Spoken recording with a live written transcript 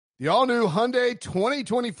The all-new Hyundai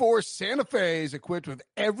 2024 Santa Fe is equipped with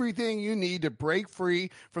everything you need to break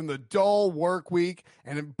free from the dull work week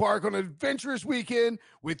and embark on an adventurous weekend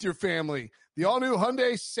with your family. The all-new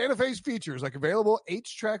Hyundai Santa Fe's features like available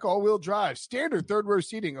H-Track all-wheel drive, standard third-row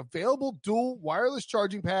seating, available dual wireless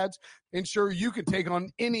charging pads, ensure you can take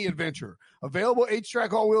on any adventure. Available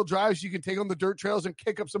H-Track all-wheel drives, you can take on the dirt trails and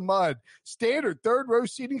kick up some mud. Standard third-row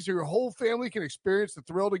seating so your whole family can experience the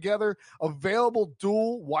thrill together. Available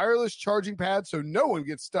dual wireless charging pads so no one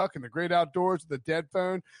gets stuck in the great outdoors with a dead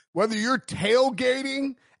phone. Whether you're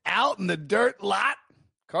tailgating out in the dirt lot,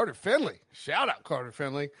 Carter Finley, shout out Carter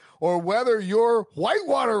Finley, or whether you're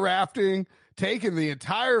whitewater rafting, taking the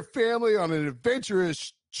entire family on an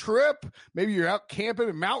adventurous trip, maybe you're out camping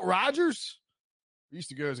in Mount Rogers. I used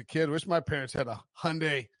to go as a kid. Wish my parents had a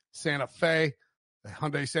Hyundai Santa Fe. The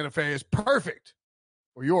Hyundai Santa Fe is perfect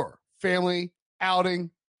for your family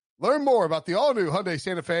outing. Learn more about the all-new Hyundai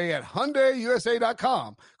Santa Fe at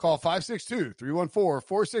HyundaiUSA.com. Call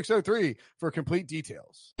 562-314-4603 for complete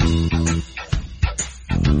details.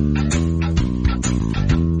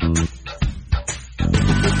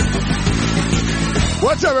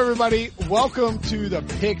 What's up, everybody? Welcome to the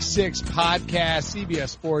Pick Six Podcast, CBS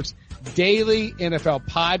Sports Daily NFL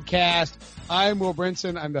Podcast. I'm Will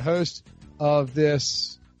Brinson. I'm the host of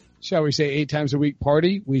this, shall we say, 8 times a week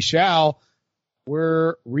party? We shall.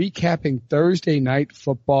 We're recapping Thursday night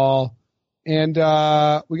football, and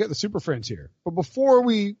we got the Super Friends here. But before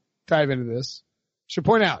we dive into this, I should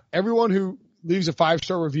point out, everyone who leaves a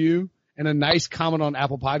 5-star review and a nice comment on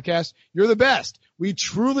Apple Podcasts, you're the best. We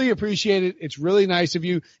truly appreciate it. It's really nice of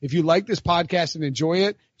you. If you like this podcast and enjoy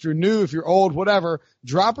it, if you're new, if you're old, whatever,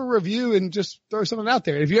 drop a review and just throw something out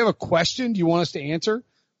there. If you have a question you want us to answer,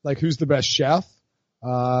 like who's the best chef,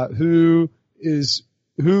 whether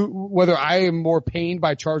I am more pained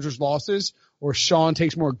by Chargers losses or Sean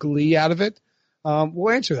takes more glee out of it,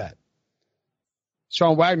 we'll answer that.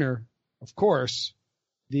 Sean Wagner, of course,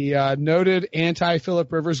 the noted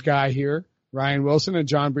anti-Phillip Rivers guy here, Ryan Wilson and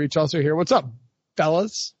John Breach also here. What's up,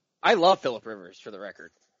 fellas? I love Phillip Rivers, for the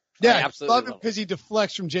record. Yeah, I absolutely love him because he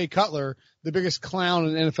deflects from Jay Cutler, the biggest clown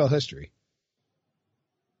in NFL history.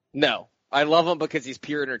 No, I love him because he's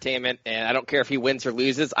pure entertainment, and I don't care if he wins or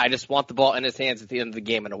loses. I just want the ball in his hands at the end of the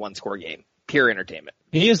game in a one-score game. Pure entertainment.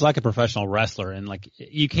 He is like a professional wrestler, and like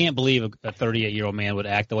you can't believe a 38-year-old man would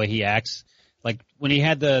act the way he acts. Like when he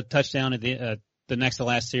had the touchdown at the next to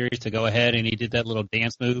last series to go ahead, and he did that little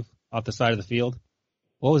dance move off the side of the field.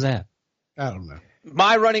 What was that? I don't know.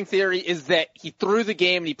 My running theory is that he threw the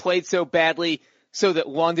game and he played so badly so that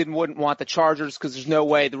London wouldn't want the Chargers because there's no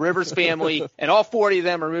way the Rivers family and all 40 of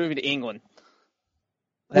them are moving to England.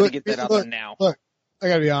 I have to get that out there now. Look, I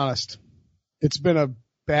got to be honest. It's been a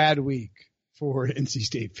bad week for NC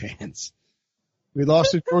State fans. We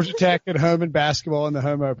lost to Georgia Tech at home in basketball in the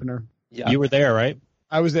home opener. Yeah. You were there, right?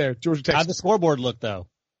 I was there. Georgia Tech. How'd the scoreboard look, though?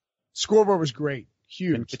 Scoreboard was great.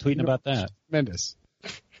 Huge. You're tweeting about that. Tremendous.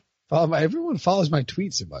 Everyone follows my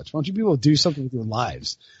tweets so much. Why don't you people do something with your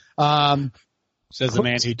lives? Says the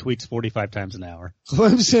man who tweets 45 times an hour.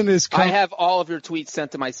 Clemson is I have all of your tweets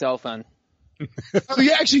sent to my cell phone. Oh,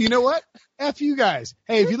 yeah, actually, you know what? F you guys.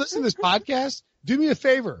 Hey, if you listen to this podcast, do me a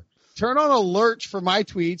favor. Turn on alerts for my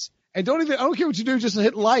tweets, and I don't care what you do, just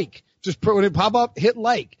hit like. Just when it pop up, hit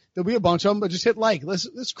like. There'll be a bunch of them, but just hit like. Let's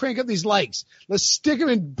crank up these likes. Let's stick them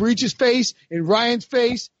in Breach's face, in Ryan's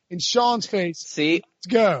face, in Sean's face. See? Let's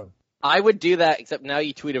go. I would do that, except now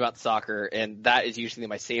you tweet about soccer, and that is usually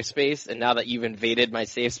my safe space. And now that you've invaded my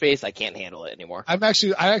safe space, I can't handle it anymore. I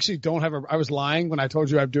actually don't have I was lying when I told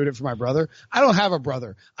you I'm doing it for my brother. I don't have a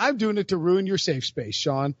brother. I'm doing it to ruin your safe space,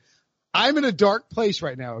 Sean. I'm in a dark place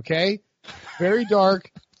right now, okay? Very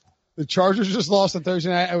dark. The Chargers just lost on Thursday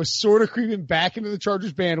night. I was sort of creeping back into the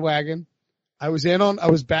Chargers bandwagon. I was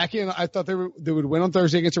back in. I thought they would win on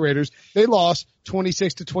Thursday against the Raiders. They lost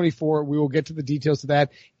 26-24. We will get to the details of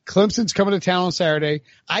that. Clemson's coming to town on Saturday.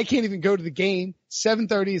 I can't even go to the game.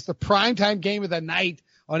 7:30 is the primetime game of the night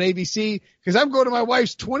on ABC because I'm going to my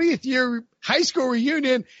wife's 20th year high school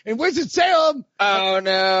reunion in Winston-Salem. Oh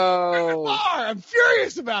no. I'm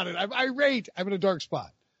furious about it. I'm irate. I'm in a dark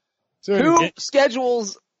spot. So who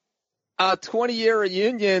schedules a 20-year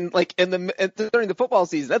reunion like during the football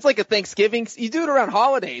season? That's like a Thanksgiving. You do it around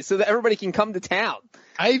holidays so that everybody can come to town.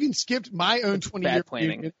 I even skipped my own 20-year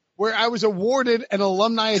reunion where I was awarded an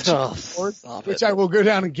alumni achievement award, which I will go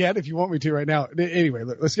down and get if you want me to right now. Anyway,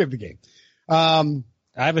 let's get to the game. I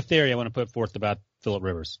have a theory I want to put forth about Phillip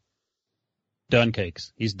Rivers. Done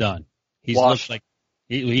cakes. He's done. He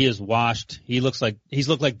is washed. He's looked like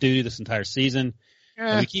doo-doo this entire season.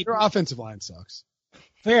 Their offensive line sucks.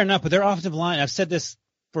 Fair enough, but their offensive line, I've said this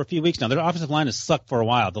for a few weeks now. Their offensive line has sucked for a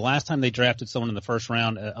while. The last time they drafted someone in the first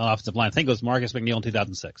round offensive line, I think it was Marcus McNeil in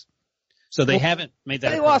 2006. So they haven't made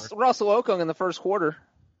that. They lost Russell Okung in the first quarter.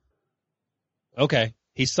 Okay.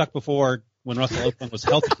 He sucked before when Russell Okung was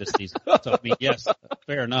healthy this season. So, I mean, yes,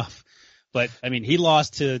 fair enough. But, I mean, he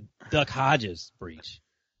lost to Duck Hodges, Breach.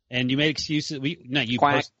 And you made excuses.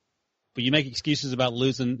 But you make excuses about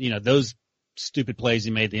losing, those stupid plays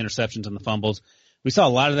he made, the interceptions and the fumbles. We saw a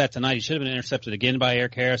lot of that tonight. He should have been intercepted again by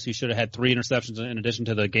Eric Harris. He should have had 3 interceptions in addition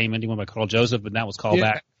to the game-ending one by Carl Joseph, but that was called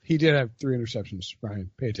back. He did have 3 interceptions,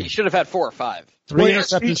 Brian. Pay attention. He should have had 4 or 5. 3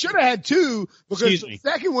 interceptions. He should have had 2 because the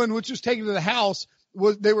second one, which was taken to the house,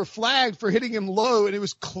 they were flagged for hitting him low, and it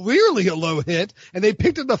was clearly a low hit, and they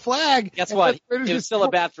picked up the flag. Guess what? It was still a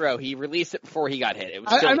bad throw. He released it before he got hit.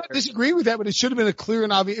 I'm not disagreeing with that, but it should have been a clear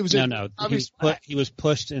and obvious. It was obvious flag. He was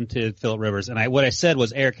pushed into Phillip Rivers, and what I said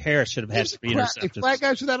was Eric Harris should have had 3 interceptions. Flag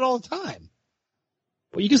guys do that all the time.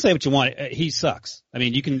 Well, you can say what you want. He sucks. I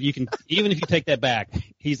mean, you can even if you take that back,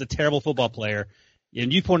 he's a terrible football player.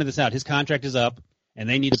 And you pointed this out. His contract is up. And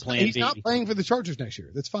they need a plan B. He's not playing for the Chargers next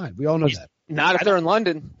year. That's fine. We all know that. Not if they're in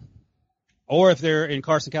London. Or if they're in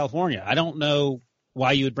Carson, California. I don't know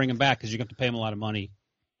why you would bring him back because you're going to have to pay him a lot of money.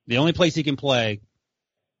 The only place he can play,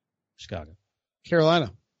 Chicago.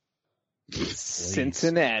 Carolina.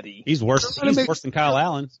 Cincinnati. He's worse than Kyle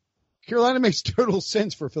Allen. Carolina makes total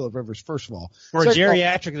sense for Phillip Rivers, first of all. For a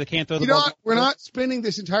geriatric that can't throw the ball. We're not spending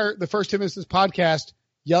the first 10 minutes of this podcast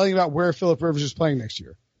yelling about where Phillip Rivers is playing next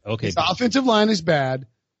year. Okay. The offensive line is bad.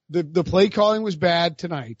 The play calling was bad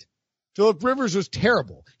tonight. Phillip Rivers was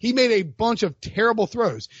terrible. He made a bunch of terrible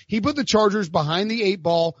throws. He put the Chargers behind the 8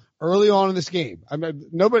 ball early on in this game. I mean,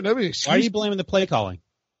 nobody. Why are you blaming the play calling?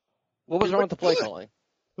 What was wrong with the play calling?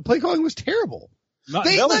 The play calling was terrible.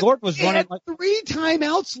 Melvin Gordon was running like 3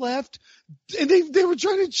 timeouts left, and they were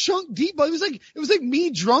trying to chunk deep. It was like me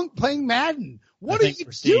drunk playing Madden. What are you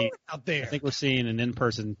doing out there? I think we're seeing an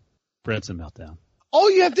in-person Brinson meltdown. All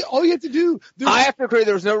you have to do. I have to agree.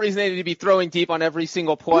 There was no reason they needed to be throwing deep on every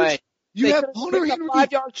single play. You have Hunter Henry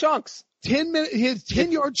 5-yard chunks.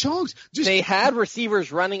 10-yard chunks. They had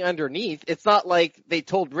receivers running underneath. It's not like they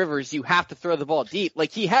told Rivers you have to throw the ball deep.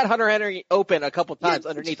 Like he had Hunter Henry open a couple times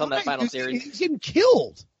underneath on that final series. He's getting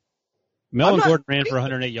killed. Melvin Gordon ran for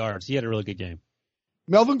 108 yards. He had a really good game.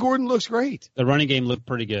 Melvin Gordon looks great. The running game looked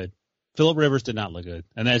pretty good. Phillip Rivers did not look good.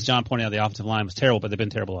 And as John pointed out, the offensive line was terrible, but they've been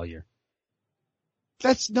terrible all year.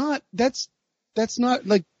 That's not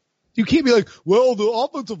like, you can't be like, well, the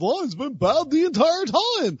offensive line's been bad the entire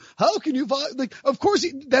time. How can you find, like, of course,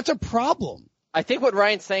 that's a problem. I think what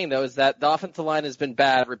Ryan's saying though is that the offensive line has been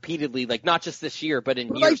bad repeatedly, like not just this year, but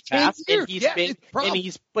in years past. And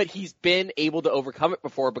he's been able to overcome it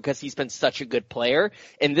before because he's been such a good player.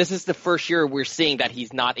 And this is the first year we're seeing that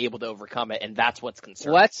he's not able to overcome it, and that's what's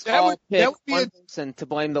concerning. Let's all pick one person to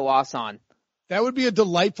blame the loss on. That would be a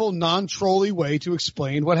delightful, non-trolly way to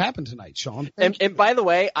explain what happened tonight, Sean. And by the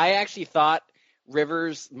way, I actually thought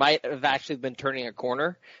Rivers might have actually been turning a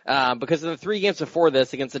corner because of the 3 games before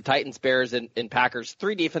this against the Titans, Bears, and Packers,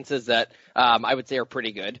 3 defenses that I would say are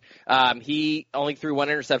pretty good. He only threw 1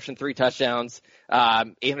 interception, 3 touchdowns,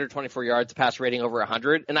 824 yards, pass rating over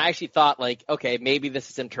 100. And I actually thought, like, okay, maybe this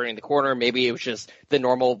is him turning the corner. Maybe it was just the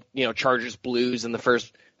normal, Chargers blues in the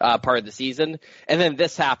first part of the season. And then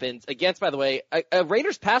this happens against, by the way, a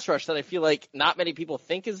Raiders pass rush that I feel like not many people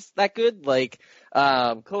think is that good. Like,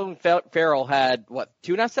 Clelin Ferrell had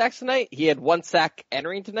 2.5 sacks tonight? He had 1 sack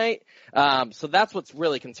entering tonight. So that's what's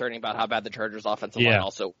really concerning about how bad the Chargers offensive line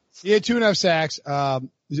also. He had 2.5 sacks.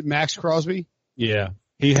 Is it Max Crosby? Yeah.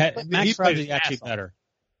 Max Crosby actually better.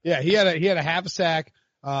 Yeah, he had a half a sack.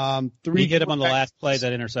 3 he hit him on the last play,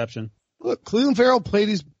 that interception. Look, Clelin Ferrell played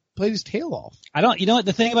his tail off. You know what,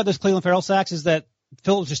 the thing about those Clelin Ferrell sacks is that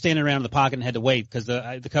Phil was just standing around in the pocket and had to wait because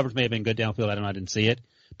the coverage may have been good downfield. I didn't see it.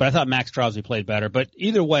 But I thought Max Crosby played better. But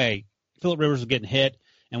either way, Phillip Rivers was getting hit,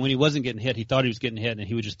 and when he wasn't getting hit, he thought he was getting hit, and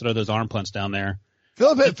he would just throw those arm punts down there.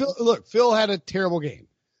 Phil had a terrible game.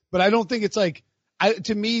 But I don't think it's like,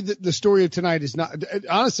 to me, the story of tonight is not,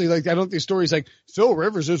 honestly, like, I don't think the story is like, Phil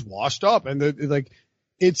Rivers is washed up, and the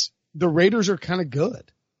Raiders are kind of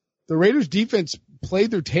good. The Raiders defense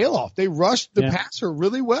played their tail off. They rushed the passer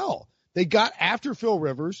really well. They got after Phil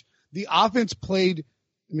Rivers. The offense played.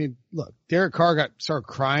 I mean, look, Derek Carr started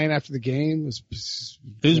crying after the game.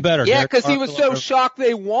 Who's better? Yeah, because he was so shocked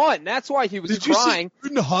they won. That's why he was crying. Did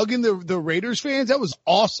you see Gruden hugging the Raiders fans? That was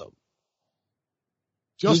awesome.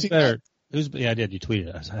 Who's better? I did. You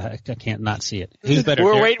tweeted us. I can't not see it. Who's better?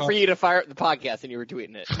 We're waiting for you to fire up the podcast, and you were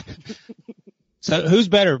tweeting it. So who's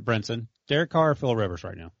better, Brinson? Derek Carr or Phil Rivers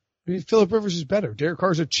right now? I mean, Phillip Rivers is better. Derek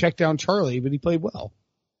Carr's a check down Charlie, but he played well.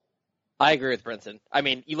 I agree with Brinson. I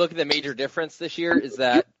mean, you look at the major difference this year is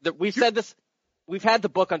that we've said this. We've had the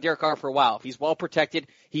book on Derek Carr for a while. If he's well protected,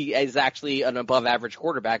 he is actually an above average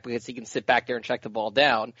quarterback because he can sit back there and check the ball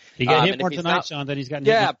down. He got hit more tonight, Sean, than he's gotten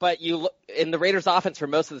hit. Yeah, but you look in the Raiders offense for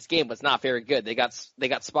most of this game was not very good. They got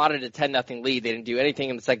spotted at 10-0 lead. They didn't do anything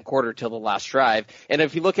in the second quarter till the last drive. And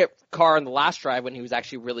if you look at Carr in the last drive when he was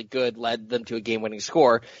actually really good, led them to a game-winning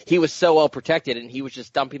score, he was so well protected and he was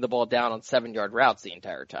just dumping the ball down on 7-yard routes the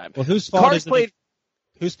entire time. Well, whose fault is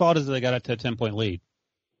it they got up to a 10-point lead?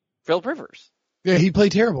 Philip Rivers. Yeah, he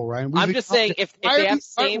played terrible, Ryan. I'm just saying, if they have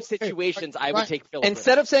same situations, I would take Philip.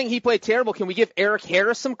 Instead of saying he played terrible, can we give Eric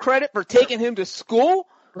Harris some credit for taking him to school?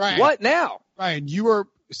 Ryan, what now? Ryan, you are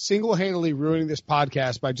single-handedly ruining this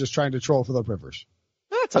podcast by just trying to troll Philip Rivers.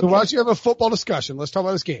 That's okay. So why don't you have a football discussion? Let's talk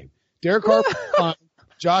about this game. Derek Carr,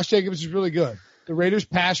 Josh Jacobs is really good. The Raiders'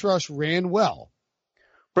 pass rush ran well.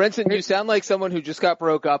 Brinson, you sound like someone who just got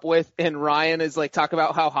broke up with, and Ryan is like talking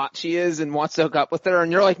about how hot she is and wants to hook up with her,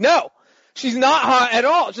 and you're like, no. She's not hot at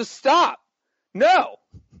all. Just stop. No.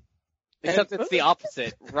 Except it's the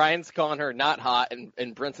opposite. Ryan's calling her not hot,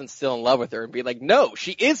 and Brinson's still in love with her and be like, no,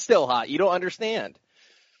 she is still hot. You don't understand.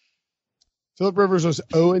 Philip Rivers was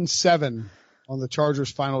 0-7 on the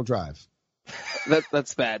Chargers' final drive.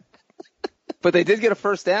 That's bad. But they did get a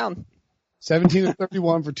first down.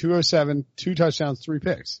 17-31 for 207, 2 touchdowns, 3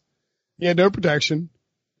 picks. He had no protection.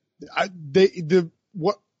 The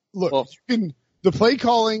play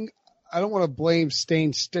calling. I don't want to blame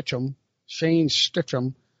Shane Stitchum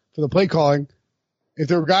for the play calling. If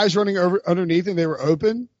there were guys running over underneath and they were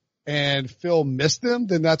open and Phil missed them,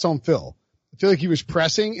 then that's on Phil. I feel like he was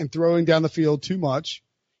pressing and throwing down the field too much.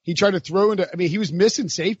 He tried to throw he was missing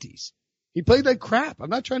safeties. He played like crap. I'm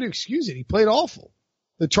not trying to excuse it. He played awful.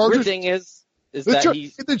 The Chargers. Weird thing is that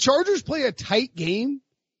if the Chargers play a tight game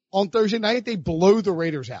on Thursday night, they blow the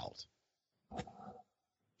Raiders out.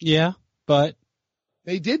 Yeah, but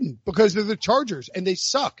they didn't because they're the Chargers and they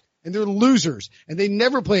suck and they're losers and they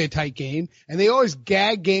never play a tight game and they always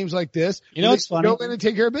gag games like this. You know, it's funny. Go in and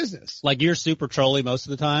take care of business. Like you're super trolly most of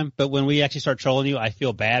the time, but when we actually start trolling you, I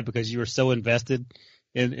feel bad because you were so invested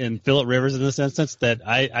in Philip Rivers in this instance that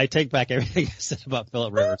I take back everything I said about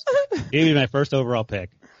Philip Rivers. He was my first overall pick.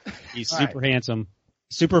 He's super handsome,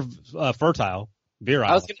 super fertile.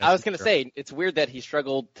 I was going to say, it's weird that he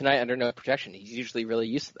struggled tonight under no protection. He's usually really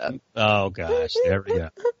used to that. Oh, gosh. There we go.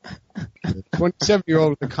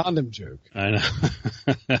 27-year-old with a condom joke. I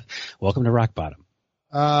know. Welcome to Rock Bottom.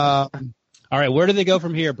 All right, where do they go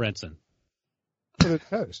from here, Brinson? They're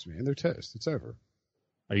toast, man. They're toast. It's over.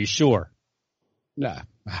 Are you sure? Nah.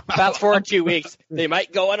 Fast forward 2 weeks. They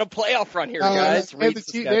might go on a playoff run here, guys. They have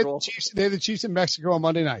the Chiefs in Mexico on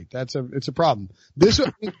Monday night. It's a problem.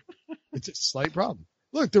 It's a slight problem.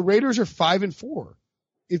 Look, the Raiders are 5-4.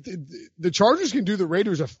 If the Chargers can do the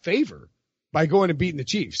Raiders a favor by going and beating the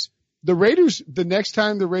Chiefs. The Raiders, the next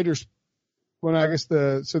time the Raiders,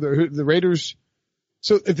 the Raiders,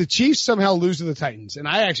 so if the Chiefs somehow lose to the Titans, and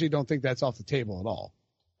I actually don't think that's off the table at all.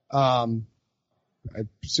 I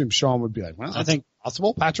assume Sean would be like, well, I think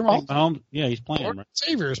possible. Patrick Mahomes. Yeah, he's playing. Right?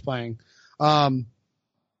 Xavier is playing.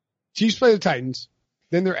 Chiefs play the Titans.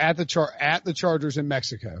 Then they're at the Chargers in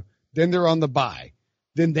Mexico. Then they're on the bye.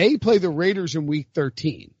 Then they play the Raiders in week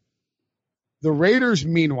 13. The Raiders,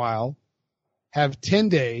 meanwhile, have 10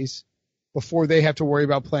 days before they have to worry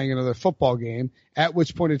about playing another football game, at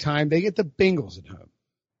which point in time they get the Bengals at home.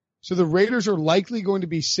 So the Raiders are likely going to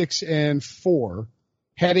be 6-4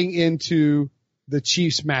 heading into the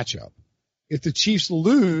Chiefs matchup. If the Chiefs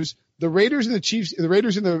lose, the Raiders and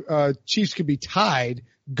the Chiefs could be tied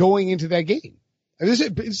going into that game. And this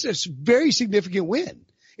is a very significant win.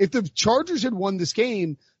 If the Chargers had won this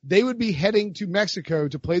game, they would be heading to Mexico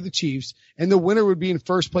to play the Chiefs, and the winner would be in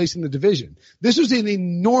first place in the division. This was an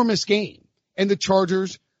enormous game, and the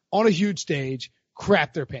Chargers, on a huge stage,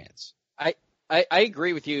 crapped their pants. I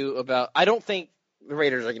agree with you about – I don't think the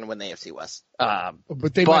Raiders are going to win the AFC West.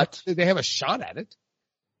 But they have a shot at it.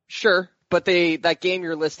 Sure, but that game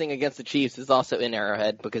you're listing against the Chiefs is also in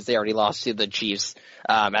Arrowhead because they already lost to the Chiefs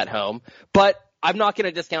at home. But – I'm not going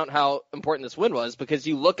to discount how important this win was because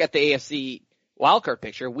you look at the AFC wildcard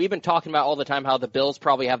picture. We've been talking about all the time how the Bills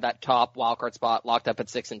probably have that top wildcard spot locked up at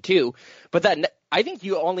 6-2, but I think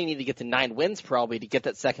you only need to get to 9 wins probably to get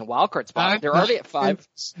that second wildcard spot. They're already at 5.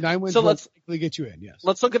 9 wins so will likely get you in. Yes.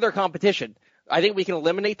 Let's look at their competition. I think we can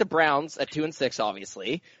eliminate the Browns at 2-6,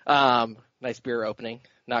 obviously. Nice beer opening.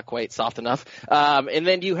 Not quite soft enough. And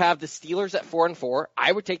then you have the Steelers at 4-4.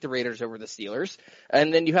 I would take the Raiders over the Steelers.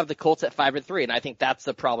 And then you have the Colts at 5-3. And I think that's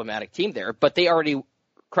the problematic team there. But they already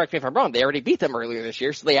correct me if I'm wrong, they already beat them earlier this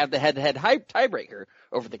year, so they have the head-to-head tiebreaker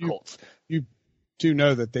over the Colts. You do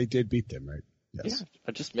know that they did beat them, right? Yes. Yeah,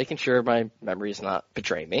 I'm just making sure my memory is not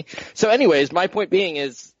betraying me. So anyways, my point being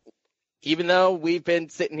is, even though we've been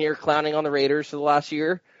sitting here clowning on the Raiders for the last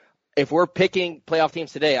year, if we're picking playoff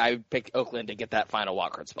teams today, I would pick Oakland to get that final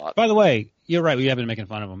wildcard spot. By the way, you're right. We have been making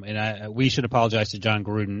fun of them, and we should apologize to John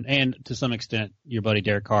Gruden and to some extent your buddy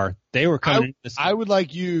Derek Carr. They were coming. I would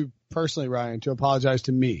like you personally, Ryan, to apologize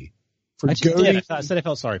to me for I just goading. did. I said I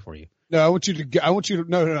felt sorry for you. No, I want you to. I want you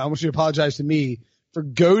to apologize to me for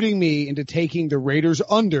goading me into taking the Raiders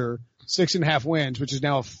under 6.5 wins, which is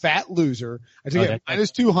now a fat loser. I took it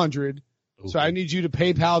minus 200. Okay. So I need you to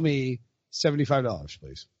PayPal me $75,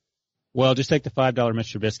 please. Well, just take the $5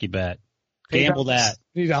 Mr. Trubisky bet. Gamble that.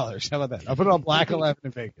 $20. How about that? I'll put it on Black 11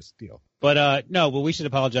 in Vegas. Deal. But no, but we should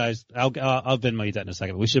apologize. I'll Venmo you that in a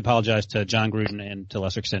second. But we should apologize to John Gruden and to a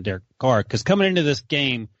lesser extent Derek Carr, because coming into this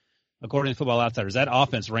game, according to Football Outsiders, that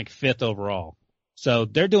offense ranked 5th overall. So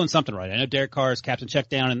they're doing something right. I know Derek Carr is captain check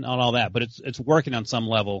down and all that, but it's working on some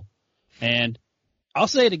level. And I'll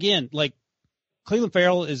say it again, like Cleveland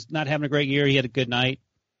Farrell is not having a great year. He had a good night,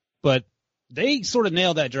 but they sort of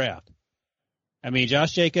nailed that draft. I mean,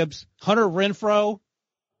 Josh Jacobs, Hunter Renfrow,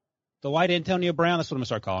 the white Antonio Brown, that's what I'm going to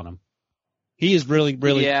start calling him. He is really,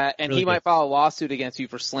 really Yeah, and really he good. might file a lawsuit against you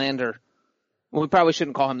for slander. Well, we probably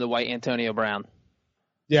shouldn't call him the white Antonio Brown.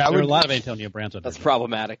 Yeah, there are a lot of Antonio Browns. That's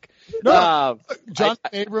problematic. No, Jonathan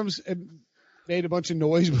Abrams made a bunch of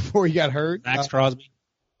noise before he got hurt. Max Crosby.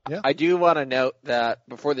 Yeah. I do want to note that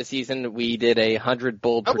before the season, we did 100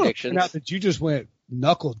 bold predictions. Out that you just went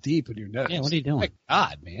knuckle deep in your notes. Yeah, what are you doing? My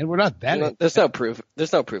God, man, we're not that. There's no proof.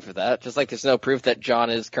 There's no proof of that. Just like there's no proof that John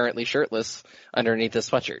is currently shirtless underneath his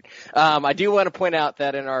sweatshirt. I do want to point out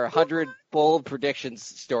that in our 100 bold predictions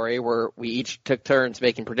story, where we each took turns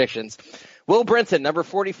making predictions, Will Brinson, number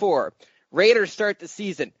 44, Raiders start the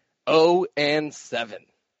season 0-7.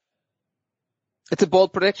 It's a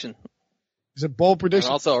bold prediction. It's a bold prediction.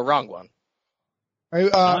 And also a wrong one. Hey,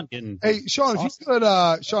 Sean, if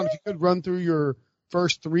you could run through your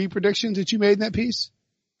first 3 predictions that you made in that piece.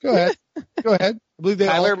 Go ahead. Go ahead. I believe they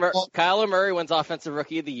Kyler Murray wins Offensive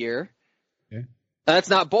Rookie of the Year. Okay. That's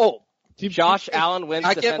not bold. Josh Allen wins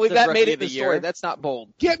I can't believe that Rookie made it of the the Year. story. That's not bold.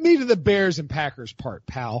 Get me to the Bears and Packers part,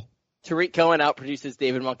 pal. Tariq Cohen outproduces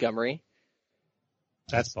David Montgomery.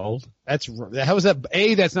 That's bold. How is that?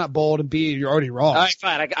 A, that's not bold, and B, you're already wrong. All right,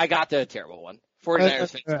 fine. I got the terrible one.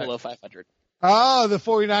 49ers finish below 500. Oh, the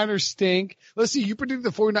 49ers stink. Let's see. You predicted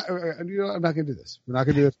the 49ers. You know, I'm not going to do this. We're not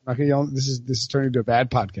going to do this. I'm not going to yell. This is turning into a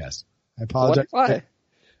bad podcast. I apologize. Why?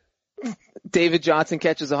 David Johnson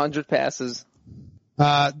catches 100 passes.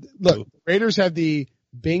 Look, Raiders have the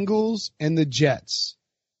Bengals and the Jets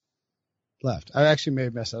left. I actually may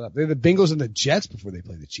have messed that up. They're the Bengals and the Jets before they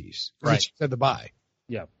play the Chiefs. Right. The Chiefs had the bye.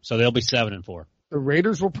 Yeah. So they'll be 7-4. The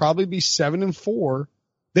Raiders will probably be 7-4.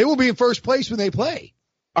 They will be in first place when they play.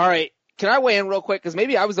 All right. Can I weigh in real quick? Because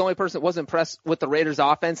maybe I was the only person that wasn't impressed with the Raiders'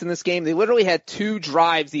 offense in this game. They literally had 2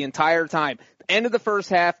 drives the entire time. End of the first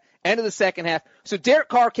half, end of the second half. So Derek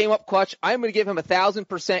Carr came up clutch. I'm going to give him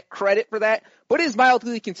 1,000% credit for that. But it is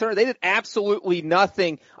mildly concerned. They did absolutely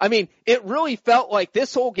nothing. I mean, it really felt like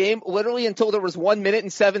this whole game, literally until there was 1 minute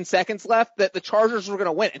and 7 seconds left, that the Chargers were going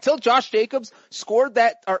to win. Until Josh Jacobs scored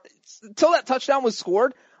until that touchdown was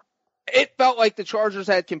scored, it felt like the Chargers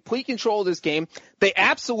had complete control of this game. They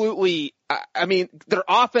absolutely, their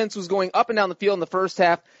offense was going up and down the field in the first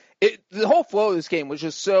half. The whole flow of this game was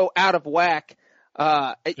just so out of whack.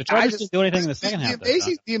 The Chargers didn't do anything in the second half.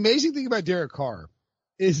 The amazing thing about Derek Carr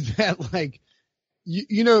is that, like,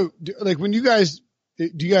 you know, like when you guys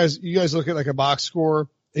look at like a box score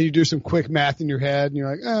and you do some quick math in your head and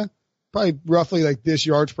you're like, probably roughly like this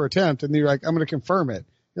yards per attempt. And then you're like, I'm going to confirm it.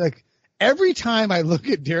 You're like, every time I look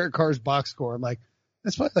at Derek Carr's box score, I'm like,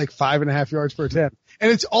 that's probably like 5.5 yards per attempt.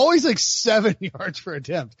 And it's always like 7 yards per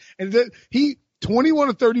attempt. And he 21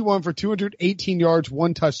 of 31 for 218 yards,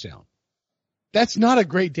 1 touchdown. That's not a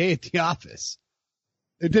great day at the office.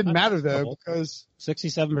 It didn't matter though, because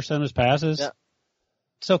 67% of his passes. Yeah.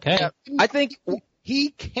 It's okay. Yeah, I think he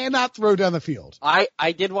cannot throw down the field. I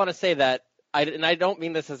did want to say that, and I don't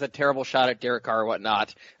mean this as a terrible shot at Derek Carr or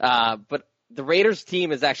whatnot, but the Raiders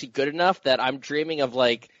team is actually good enough that I'm dreaming of,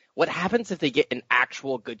 like, what happens if they get an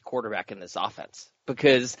actual good quarterback in this offense?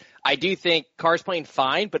 Because I do think Carr's playing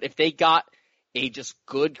fine, but if they got a just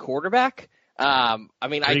good quarterback, I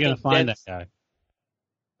mean, Where are you going to find that guy?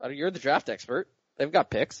 You're the draft expert. They've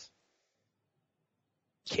got picks.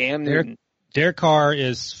 Cam Newton. Derek Carr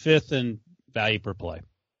is 5th in value per play.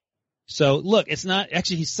 So look, it's not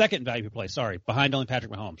actually he's 2nd in value per play. Sorry, behind only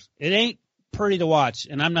Patrick Mahomes. It ain't pretty to watch.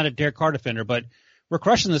 And I'm not a Derek Carr defender, but we're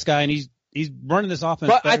crushing this guy, and he's running this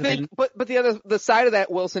offense. But I think, but the side of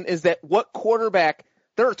that, Wilson, is that what quarterback?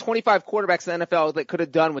 There are 25 quarterbacks in the NFL that could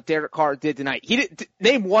have done what Derek Carr did tonight. He didn't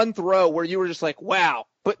name one throw where you were just like, wow,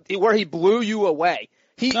 but where he blew you away.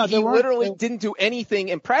 He literally didn't do anything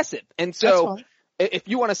impressive. And so if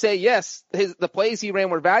you want to say, yes, the plays he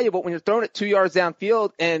ran were valuable, when you're throwing it 2 yards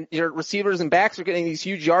downfield and your receivers and backs are getting these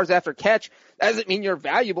huge yards after catch, that doesn't mean you're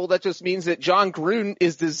valuable. That just means that John Gruden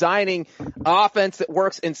is designing offense that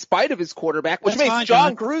works in spite of his quarterback, which makes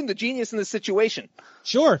John Gruden the genius in this situation.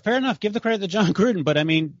 Sure, fair enough. Give the credit to John Gruden, but I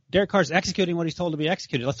mean, Derek Carr's executing what he's told to be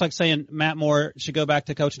executed. That's like saying Matt Moore should go back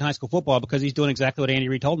to coaching high school football because he's doing exactly what Andy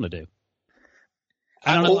Reid told him to do.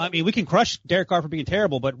 I don't know. I mean, we can crush Derek Carr for being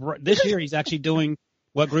terrible, but this year he's actually doing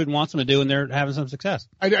what Gruden wants him to do, and they're having some success.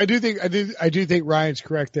 I do think Ryan's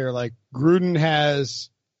correct there. Like Gruden has,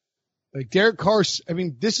 like Derek Carr. I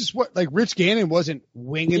mean, this is what, like Rich Gannon wasn't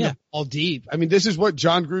winging the ball deep. I mean, this is what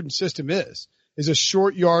John Gruden's system is a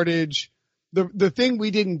short yardage. The thing we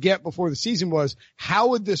didn't get before the season was, how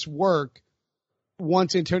would this work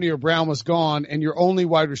once Antonio Brown was gone and your only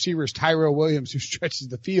wide receiver is Tyrell Williams, who stretches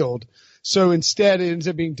the field. So instead it ends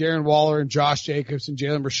up being Darren Waller and Josh Jacobs and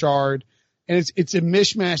Jalen Richard. And it's a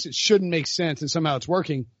mishmash that shouldn't make sense, and somehow it's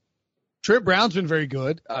working. Trent Brown's been very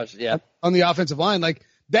good on the offensive line. Like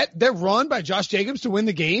that run by Josh Jacobs to win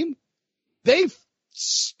the game, they've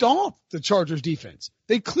stomped the Chargers defense.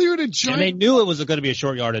 They cleared a giant. And they knew it was going to be a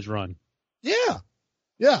short yardage run. Yeah.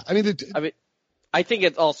 Yeah. I mean, I think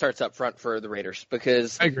it all starts up front for the Raiders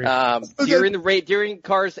because I agree. During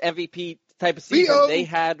Carr's MVP type of season, they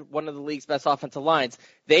had one of the league's best offensive lines.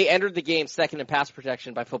 They entered the game second in pass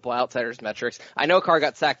protection by Football Outsiders metrics. I know Carr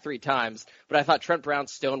got sacked 3 times, but I thought Trent Brown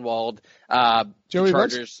stonewalled Joey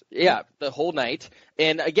Chargers, the whole night.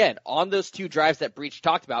 And again, on those 2 drives that Breach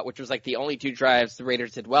talked about, which was like the only 2 drives the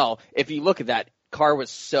Raiders did well, if you look at that, Carr was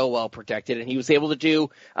so well protected, and he was able to do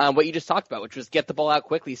what you just talked about, which was get the ball out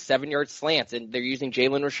quickly, 7-yard slants, and they're using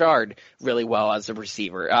Jalen Richard really well as a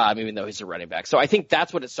receiver, even though he's a running back. So I think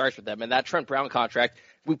that's what it starts with them. And that Trent Brown contract,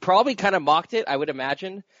 we probably kind of mocked it, I would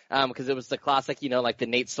imagine, because it was the classic, like the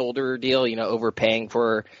Nate Solder deal, overpaying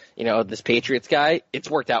for, this Patriots guy. It's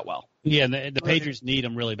worked out well. Yeah, and the Patriots need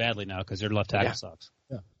him really badly now because their left tackle sucks.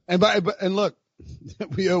 Yeah. And look,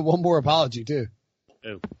 we owe one more apology too.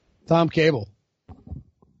 Oh. Tom Cable.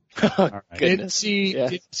 Right. Didn't see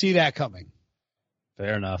that coming.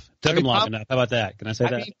 Fair enough. Took him long enough. How about that? Can I say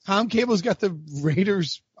that? Mean, Tom Cable's got the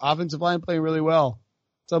Raiders offensive line playing really well.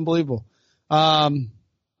 It's unbelievable. All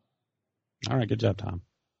right, good job, Tom.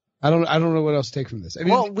 I don't know what else to take from this. I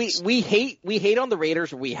mean, we hate on the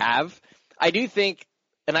Raiders. We have. I do think,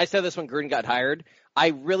 and I said this when Gruden got hired, I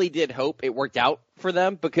really did hope it worked out for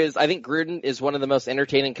them because I think Gruden is one of the most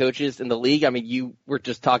entertaining coaches in the league. I mean, you were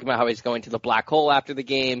just talking about how he's going to the black hole after the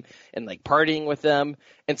game and like partying with them.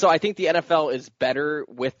 And so I think the NFL is better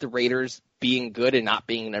with the Raiders being good and not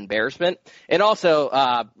being an embarrassment. And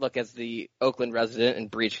also, look, as the Oakland resident, and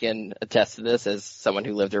Breach can attest to this as someone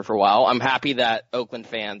who lived there for a while, I'm happy that Oakland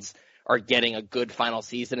fans are getting a good final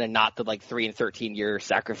season and not the 3 and 13 year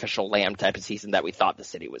sacrificial lamb type of season that we thought the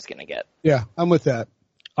city was going to get. Yeah, I'm with that.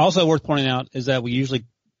 Also worth pointing out is that we usually,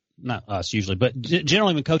 not us usually, but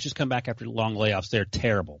generally when coaches come back after long layoffs, they're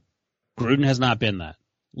terrible. Gruden has not been that.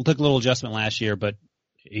 We took a little adjustment last year, but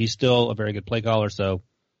he's still a very good play caller. So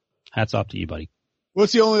hats off to you, buddy.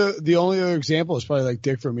 What's the only other example is probably like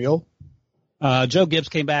Dick Vermeil. Joe Gibbs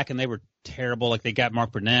came back and they were terrible. Like they got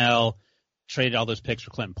Mark Brunell, traded all those picks for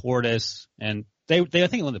Clinton Portis, and they I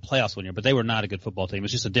think won the playoffs one year, but they were not a good football team.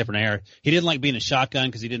 It's just a different era. He didn't like being a shotgun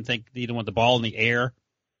because he didn't want the ball in the air.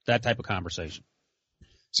 That type of conversation.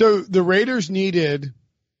 So the Raiders needed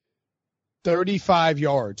 35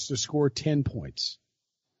 yards to score 10 points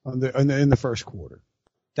in the first quarter.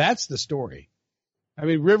 That's the story. I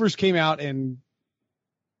mean, Rivers came out and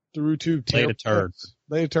threw 2 terrible picks.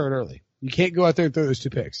 Laid a turd early. You can't go out there and throw those 2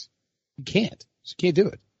 picks. You can't. You can't do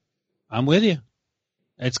it. I'm with you.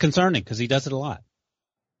 It's concerning because he does it a lot.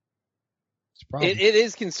 It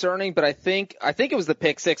is concerning, but I think it was the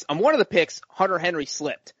pick 6. On one of the picks, Hunter Henry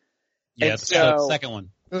slipped. Yeah, it's the second one.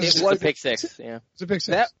 It was a pick 6. Yeah, it's a pick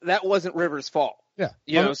 6. That wasn't Rivers' fault.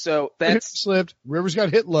 Yeah, so that's slipped. Rivers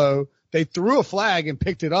got hit low. They threw a flag and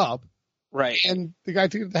picked it up. Right, and the guy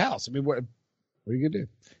took it to the house. I mean, what are you gonna do?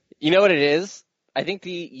 You know what it is? I think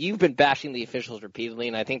you've been bashing the officials repeatedly,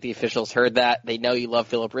 and I think the officials heard that. They know you love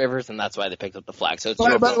Phillip Rivers, and that's why they picked up the flag. So it's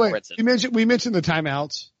by the way, we mentioned the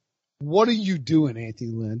timeouts. What are you doing,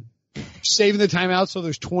 Anthony Lynn? Saving the timeout so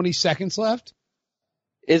there's 20 seconds left?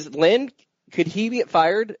 Is Lynn Could he get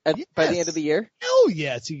fired by the end of the year? Hell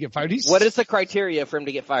yes, he get fired. What is the criteria for him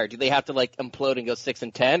to get fired? Do they have to like implode and go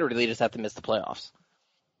 6-10, or do they just have to miss the playoffs?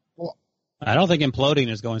 I don't think imploding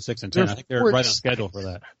is going 6-10. I think they're right on schedule for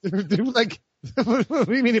that. They're like, what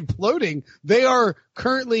do you mean imploding? They are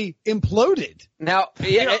currently imploded. Now,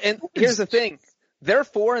 yeah, and here's the thing. They're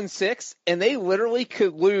 4-6, and they literally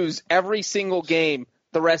could lose every single game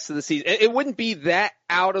the rest of the season. It wouldn't be that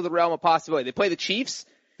out of the realm of possibility. They play the Chiefs.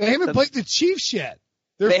 They haven't played the Chiefs yet.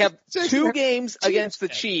 They have 2 games against the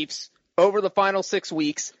Chiefs over the final 6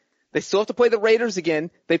 weeks. They still have to play the Raiders again.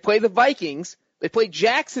 They play the Vikings. They play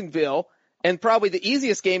Jacksonville. And probably the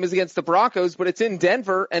easiest game is against the Broncos, but it's in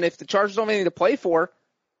Denver, and if the Chargers don't have anything to play for,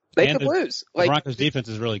 they could lose. The Broncos defense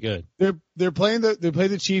is really good. They play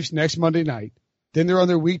the Chiefs next Monday night. Then they're on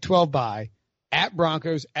their Week 12 bye at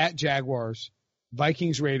Broncos, at Jaguars,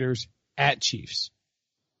 Vikings, Raiders, at Chiefs.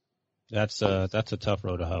 That's a tough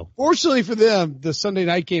road to hoe. Fortunately for them, the Sunday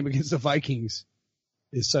night game against the Vikings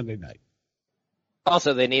is Sunday night.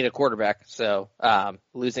 Also, they need a quarterback, so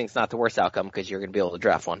losing's not the worst outcome because you're going to be able to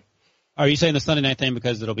draft one. Are you saying the Sunday night thing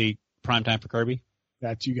because it'll be prime time for Kirby?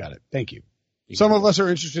 You got it. Thank you. Some of us are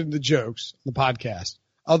interested in the jokes, the podcast.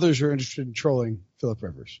 Others are interested in trolling Phillip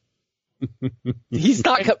Rivers. He's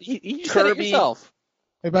not. You said it yourself.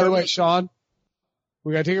 Hey, by the way, Sean,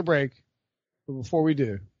 we got to take a break. But before we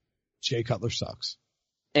do, Jay Cutler sucks.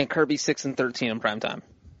 And Kirby 6-13 in prime time.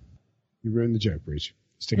 You ruined the joke, Breach.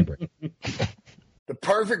 Let's take a break. The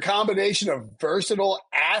perfect combination of versatile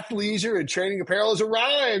athleisure and training apparel has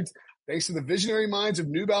arrived. Thanks to the visionary minds of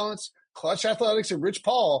New Balance, Clutch Athletics, and Rich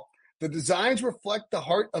Paul, the designs reflect the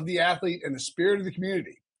heart of the athlete and the spirit of the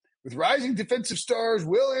community. With rising defensive stars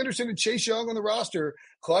Will Anderson and Chase Young on the roster,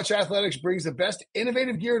 Clutch Athletics brings the best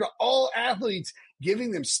innovative gear to all athletes,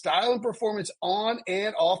 giving them style and performance on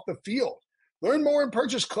and off the field. Learn more and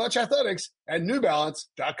purchase Clutch Athletics at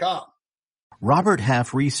newbalance.com. Robert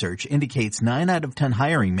Half research indicates 9 out of 10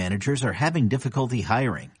 hiring managers are having difficulty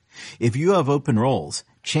hiring. If you have open roles,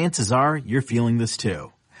 chances are you're feeling this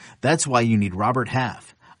too. That's why you need Robert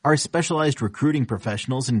Half. Our specialized recruiting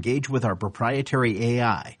professionals engage with our proprietary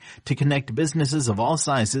AI to connect businesses of all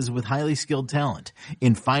sizes with highly skilled talent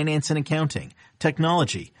in finance and accounting,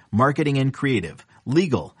 technology, marketing and creative,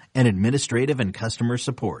 legal, and administrative and customer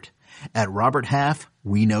support. At Robert Half,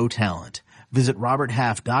 we know talent. Visit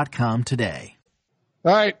roberthalf.com today.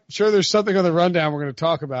 All right. Sure, there's something on the rundown we're going to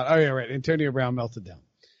talk about. Oh, yeah, right. Antonio Brown melted down.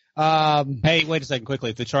 Hey, wait a second quickly.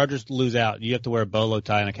 If the Chargers lose out, you have to wear a bolo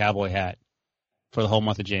tie and a cowboy hat for the whole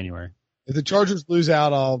month of January. If the Chargers lose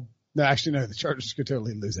out, the Chargers could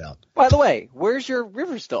totally lose out. By the way, where's your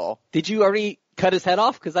Rivers doll? Did you already cut his head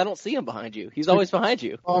off? Because I don't see him behind you. He's always behind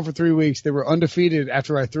you. On for 3 weeks. They were undefeated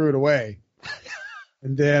after I threw it away.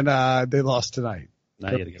 And then they lost tonight.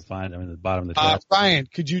 Now you got to go find them in the bottom of the draft. Ryan,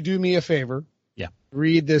 could you do me a favor? Yeah.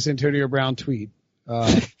 Read this Antonio Brown tweet. Oh,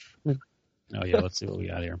 yeah. Let's see what we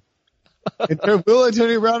got here. Will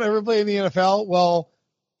Antonio Brown ever play in the NFL? Well,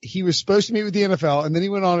 he was supposed to meet with the NFL, and then he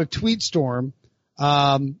went on a tweet storm.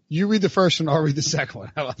 You read the first one, I'll read the second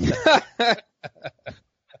one. How about that?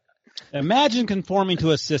 Imagine conforming to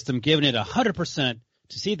a system, giving it 100%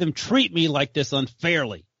 to see them treat me like this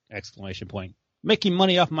unfairly! ! Making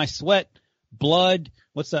money off my sweat, blood.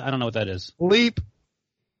 What's that? I don't know what that is. Leap.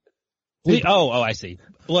 Oh, I see.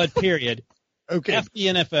 Blood, period. Okay. F the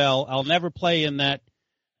NFL. I'll never play in that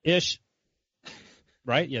ish.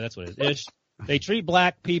 Right? Yeah, that's what it is. Ish. They treat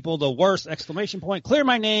black people the worst! ! Clear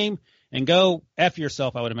my name and go F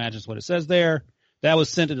yourself, I would imagine is what it says there. That was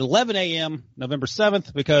sent at 11 a.m. November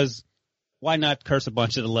 7th because why not curse a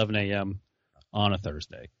bunch at 11 a.m. on a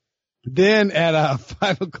Thursday? Then at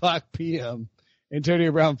 5 o'clock p.m.,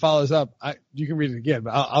 Antonio Brown follows up. You can read it again,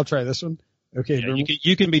 but I'll try this one. Okay. Yeah,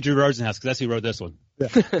 you can be Drew Rosenhaus because that's who wrote this one. Yeah.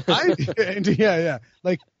 Yeah.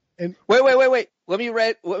 Like, and Wait. Let me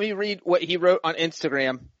read what he wrote on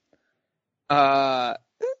Instagram.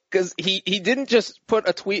 Cause he didn't just put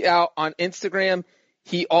a tweet out on Instagram.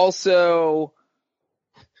 He also,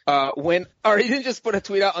 he didn't just put a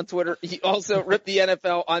tweet out on Twitter. He also ripped the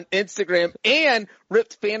NFL on Instagram and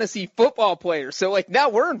ripped fantasy football players. So like now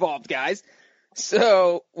we're involved, guys.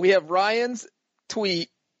 So we have Ryan's tweet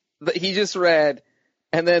that he just read.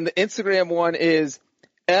 And then the Instagram one is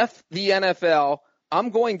F the NFL.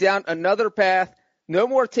 I'm going down another path. No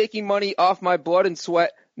more taking money off my blood and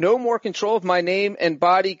sweat. No more control of my name and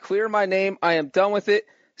body. Clear my name. I am done with it.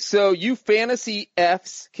 So you fantasy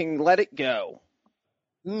Fs can let it go.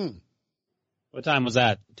 What time was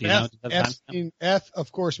that? Do you know? F,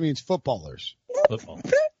 of course, means footballers. Football.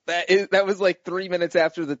 That was like 3 minutes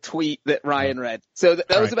after the tweet that Ryan read. So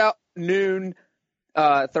that was about noon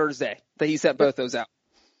Thursday that he sent both those out.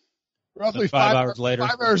 Roughly 5 hours later.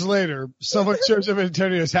 5 hours later, someone shows up at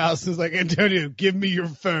Antonio's house and is like, Antonio, give me your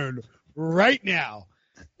phone right now.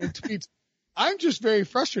 And tweets, I'm just very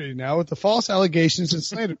frustrated now with the false allegations and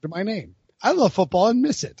slander to my name. I love football and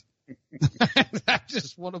miss it. I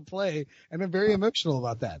just want to play, and I'm very emotional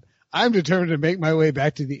about that. I'm determined to make my way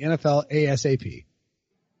back to the NFL ASAP.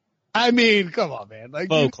 I mean, come on, man. Like,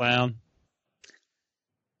 Clown.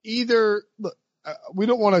 Either, look, we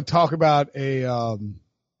don't want to talk about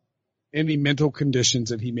any mental conditions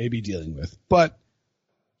that he may be dealing with, but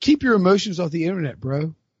keep your emotions off the internet,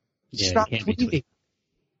 bro. Yeah, Stop tweeting.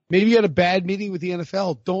 Maybe you had a bad meeting with the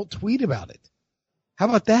NFL. Don't tweet about it. How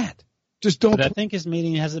about that? Just don't. But I think his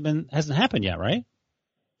meeting hasn't happened yet, right?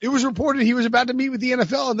 It was reported he was about to meet with the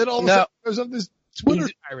NFL, and then all of a sudden there was up this Twitter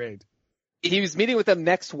tirade. He was meeting with them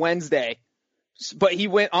next Wednesday, but he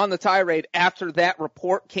went on the tirade after that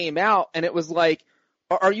report came out, and it was like,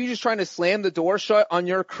 are you just trying to slam the door shut on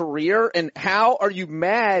your career? And how are you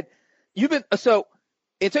mad? So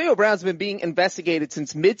Antonio Brown's been being investigated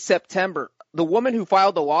since mid-September. The woman who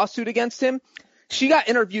filed the lawsuit against him, she got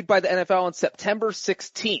interviewed by the NFL on September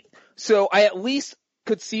 16th. So I at least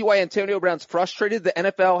could see why Antonio Brown's frustrated. The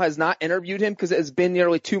NFL has not interviewed him because it has been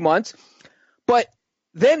nearly 2 months. But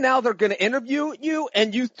then now they're going to interview you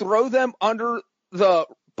and you throw them under the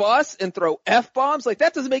bus and throw F-bombs? Like,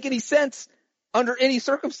 that doesn't make any sense under any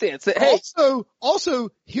circumstance. Hey, Also,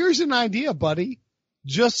 here's an idea, buddy.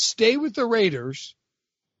 Just stay with the Raiders.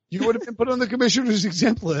 You would have been put on the commissioner's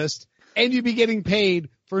exempt list, and you'd be getting paid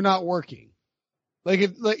for not working. You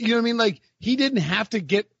know what I mean? Like, he didn't have to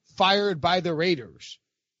get fired by the Raiders.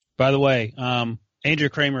 By the way, Andrea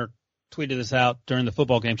Kramer tweeted this out during the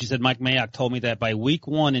football game. She said, Mike Mayock told me that by week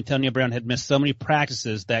 1, Antonio Brown had missed so many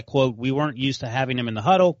practices that, quote, we weren't used to having him in the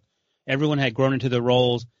huddle. Everyone had grown into their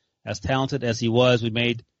roles. As talented as he was, we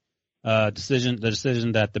made the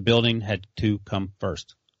decision that the building had to come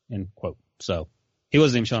first, end quote. So he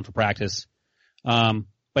wasn't even showing for practice.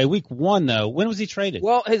 By week 1, though, when was he traded?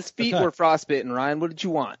 Well, his feet were frostbitten, Ryan. What did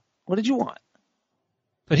you want?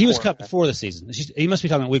 But he was cut before the season. He must be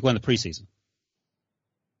talking about week 1 of the preseason.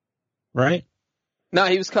 Right? No,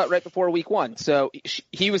 he was cut right before week 1. So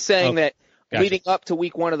he was saying that gotcha. Leading up to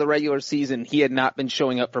week 1 of the regular season, he had not been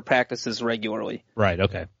showing up for practices regularly. Right,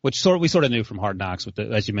 okay. Which we sort of knew from Hard Knocks with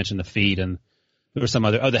as you mentioned, the feet, and there was some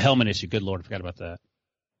other, the helmet issue. Good Lord, I forgot about that.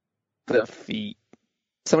 The feet.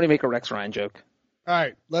 Somebody make a Rex Ryan joke. All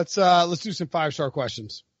right, let's do some 5-star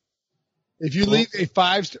questions. If you leave a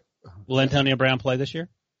 5-star, will Antonio Brown play this year?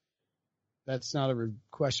 That's not a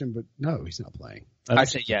question, but no, he's not playing. I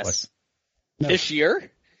say yes. No. This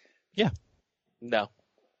year? Yeah. No.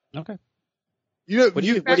 Okay. What do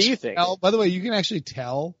you think? By the way, you can actually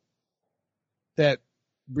tell that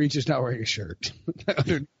Breach is not wearing a shirt.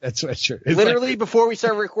 That sweatshirt. It's literally before we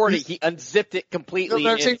started recording, he unzipped it completely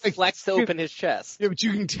and flexed open his chest. Yeah, but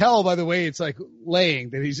you can tell by the way it's like laying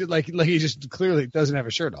that he's like he just clearly doesn't have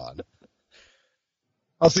a shirt on.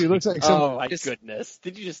 Also, he looks like someone. Oh my goodness!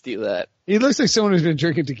 Did you just do that? He looks like someone who's been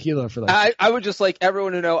drinking tequila for like. I would just like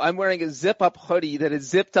everyone to know I'm wearing a zip-up hoodie that is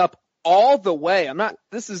zipped up all the way.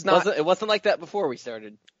 It wasn't like that before we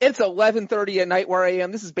started. It's 11:30 at night where I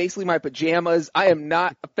am. This is basically my pajamas. I am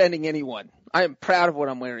not offending anyone. I am proud of what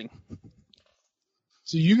I'm wearing.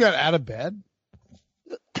 So you got out of bed?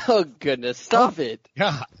 Oh goodness! Stop it!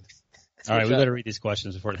 God. All right, we better read these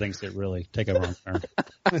questions before things get really take a wrong turn.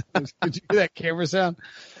 Did you hear that camera sound?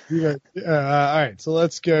 All right, so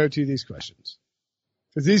let's go to these questions.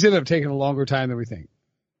 Because these end up taking a longer time than we think.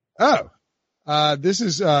 Oh, this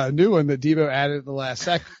is a new one that Debo added at the last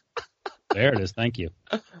second. There it is. Thank you.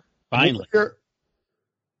 Finally.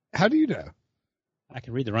 How do you know? I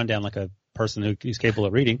can read the rundown like a person who's capable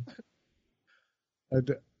of reading. Oh,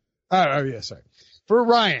 yeah, sorry. For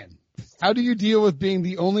Ryan, how do you deal with being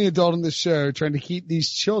the only adult in the show trying to keep these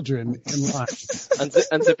children in line?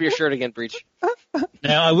 Unzip your shirt again, Breach.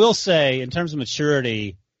 Now, I will say, in terms of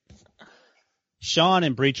maturity, Sean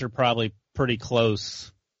and Breach are probably pretty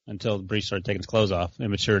close until Breach started taking his clothes off in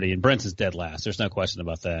maturity, and Brent's is dead last. There's no question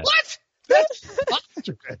about that. What?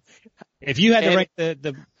 If you had to rank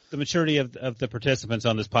the maturity of the participants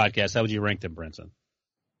on this podcast, how would you rank them, Brenton?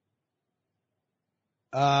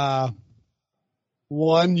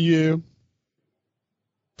 1 you,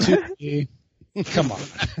 2 me. Come on.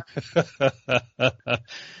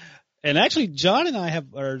 And actually, John and I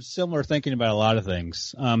are similar thinking about a lot of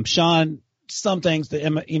things. Sean, some things,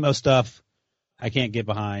 the emo stuff, I can't get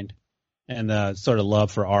behind, and the sort of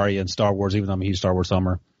love for Arya and Star Wars, even though I'm a huge Star Wars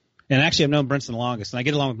homer. And actually, I've known Brinson the longest, and I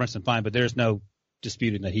get along with Brinson fine, but there's no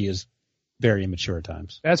disputing that he is very immature at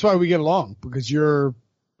times. That's why we get along, because you're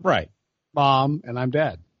Right. mom and I'm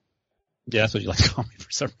dad. Yeah, that's what you like to call me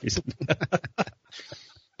for some reason.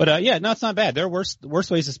 But yeah, no, it's not bad. There are worse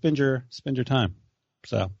ways to spend your time.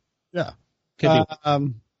 So Yeah. could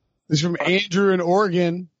be. This is from Andrew in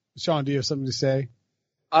Oregon. Sean, do you have something to say?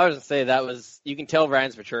 I was going to say you can tell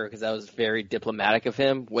Ryan's mature because that was very diplomatic of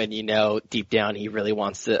him when deep down he really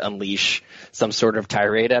wants to unleash some sort of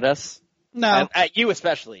tirade at us. No, At you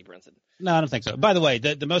especially, Brinson. no, I don't think so. By the way,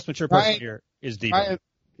 the most mature person here is Debo.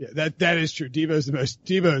 Yeah, that is true.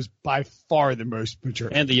 Debo is by far the most mature.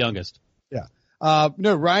 And the youngest. Yeah.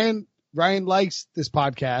 No, Ryan likes this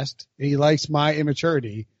podcast and he likes my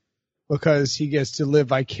immaturity because he gets to live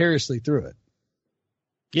vicariously through it.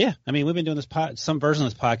 Yeah, I mean, we've been doing this some version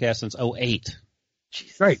of this podcast since 2008.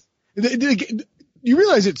 Jesus. Right. You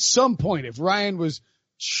realize at some point, if Ryan was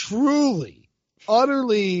truly,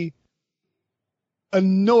 utterly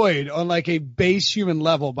annoyed on like a base human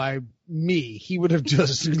level by me, he would have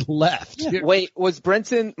just left. Yeah. Wait, was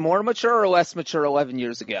Brinson more mature or less mature 11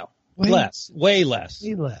 years ago? Way less. Way less.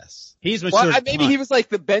 He's mature. Well, maybe he was like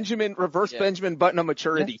the reverse Yeah. Benjamin Button of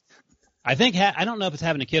maturity. I think I don't know if it's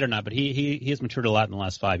having a kid or not, but he has matured a lot in the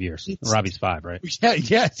last 5 years. Robbie's 5, right? Yeah,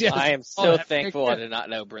 yes. I am so thankful I did not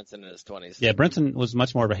know Brinson in his 20s. Yeah, Brinson was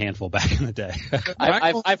much more of a handful back in the day.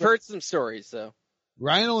 I've heard some stories, so.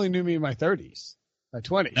 Ryan only knew me in my 30s. My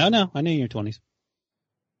 20s. No, I knew you in your 20s.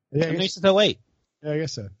 Yeah, I knew since 08. I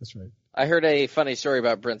guess so. That's right. I heard a funny story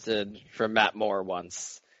about Brinson from Matt Moore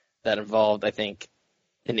once that involved, I think,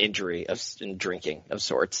 an injury in drinking of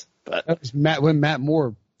sorts. But That was when Matt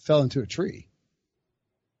Moore fell into a tree.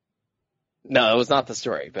 no, it was not the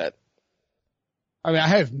story. But I mean, I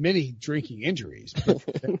have many drinking injuries.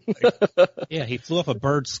 Yeah, he flew off a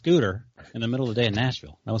bird scooter in the middle of the day in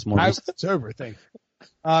Nashville. That was more I was recent. sober, thank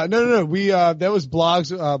you. No. We, that was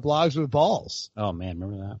blogs with balls. Oh, man,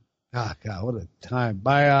 remember that? Ah, God, what a time.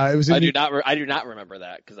 It was in I do not remember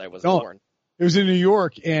that because I wasn't born. It was in New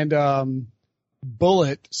York, and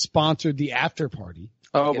Bullet sponsored the after party.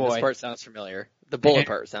 Oh, Yeah, boy. this part sounds familiar. The bullet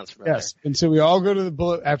part sounds familiar. Yes, and so we all go to the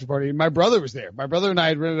Bullet after party. And my brother was there. My brother and I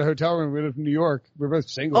had rented a hotel room. We lived in New York. We were both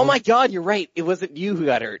single. Oh my God, you're right. It wasn't you who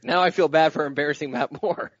got hurt. Now I feel bad for embarrassing Matt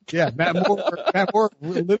Moore. Yeah, Matt Moore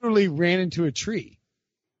literally ran into a tree,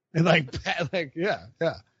 and yeah.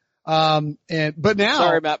 But now,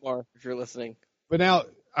 Sorry, Matt Moore, if you're listening. But now,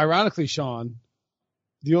 ironically, Sean,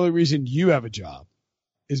 the only reason you have a job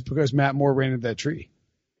is because Matt Moore ran into that tree.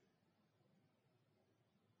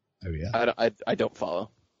 Oh yeah. I don't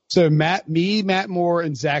follow. So Matt Moore,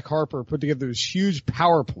 and Zach Harper put together this huge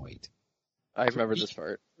PowerPoint I remember this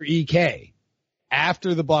part. for EK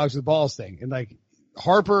after the Blogs with Balls thing. And like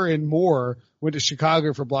Harper and Moore went to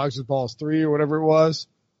Chicago for Blogs with Balls 3 or whatever it was.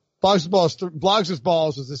 Blogs with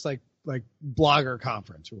Balls was this like blogger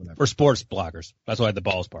conference or whatever. For sports bloggers. That's why the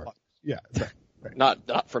balls part. Yeah. Right.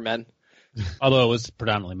 Not for men. Although it was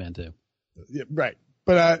predominantly men, too. Yeah, right.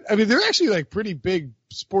 But, I mean, they're actually like pretty big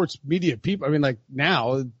sports media people. I mean, like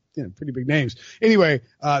now, pretty big names. Anyway,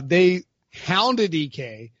 they hounded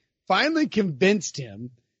EK, finally convinced him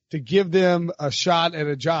to give them a shot at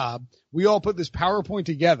a job. We all put this PowerPoint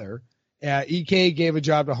together. EK gave a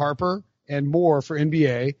job to Harper and Moore for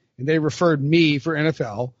NBA, and they referred me for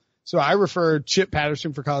NFL. So I referred Chip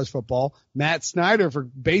Patterson for college football, Matt Snyder for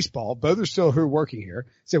baseball. Both are still who are working here.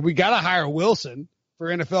 Said we got to hire Wilson for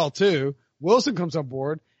NFL too. Wilson comes on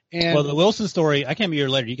board. And well, the Wilson story, I came a year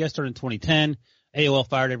later. You guys started in 2010. AOL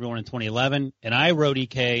fired everyone in 2011. And I wrote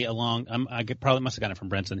EK along. I probably must have gotten it from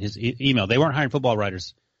Brinson, his email. They weren't hiring football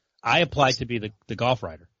writers. I applied to be the golf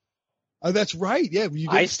writer. Oh, that's right. Yeah.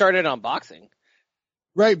 I started on boxing.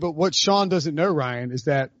 Right. But what Sean doesn't know, Ryan, is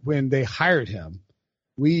that when they hired him,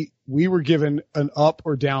 we were given an up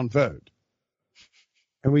or down vote.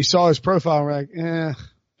 And we saw his profile and we're like,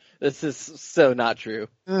 This is so not true.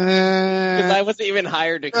 Because I wasn't even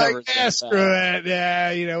hired to cover stuff. Screw it.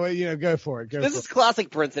 Yeah, go for it. This is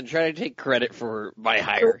classic Brinson trying to take credit for my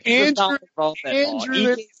hire. Andrew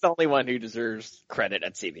He's the only one who deserves credit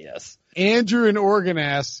at CBS. Andrew in Oregon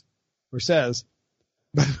asks, or says,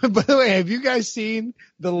 by the way, have you guys seen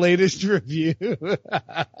the latest review? What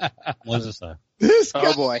does it say? This guy,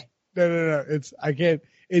 Oh, boy. No.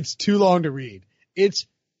 It's too long to read. It's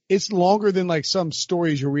longer than like some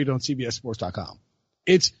stories you'll read on CBSSports.com.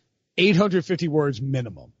 It's 850 words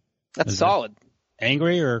minimum. That's solid.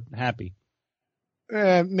 Angry or happy?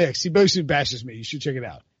 Mixed. He basically bashes me. You should check it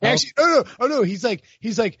out. Oh. Actually, no. He's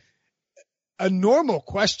like, a normal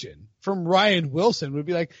question from Ryan Wilson would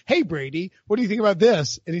be like, "Hey Brady, what do you think about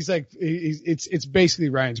this?" And he's like, "It's basically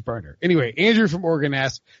Ryan's burner." Anyway, Andrew from Oregon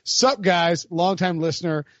asks, "Sup guys, longtime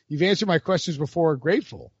listener. You've answered my questions before.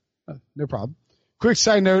 Grateful." No problem. Quick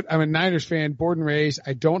side note: I'm a Niners fan, born and raised.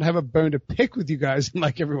 I don't have a bone to pick with you guys,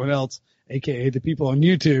 like everyone else, aka the people on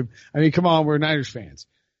YouTube. I mean, come on, we're Niners fans.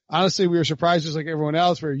 Honestly, we were surprised just like everyone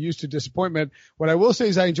else. We're used to disappointment. What I will say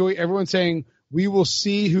is I enjoy everyone saying we will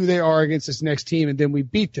see who they are against this next team and then we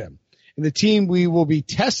beat them. And the team we will be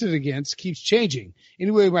tested against keeps changing.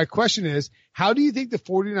 Anyway, my question is, how do you think the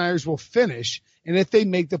 49ers will finish? And if they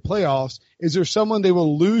make the playoffs, is there someone they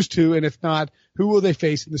will lose to? And if not, who will they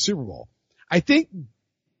face in the Super Bowl? I think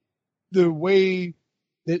the way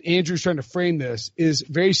that Andrew's trying to frame this is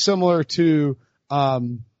very similar to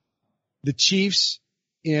the Chiefs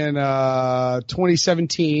in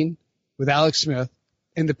 2017 with Alex Smith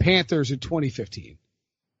and the Panthers in 2015.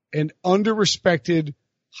 An underrespected,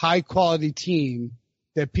 high-quality team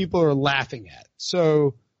that people are laughing at.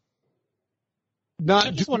 So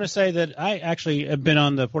I just want to say that I actually have been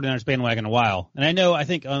on the 49ers bandwagon a while. And I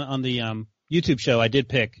think on the YouTube show I did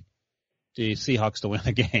pick the Seahawks to win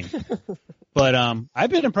the game. But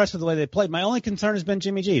I've been impressed with the way they played. My only concern has been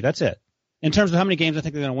Jimmy G. That's it. In terms of how many games I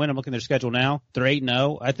think they're going to win, I'm looking at their schedule now. They're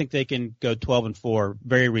 8-0. I think they can go 12-4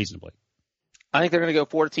 very reasonably. I think they're going to go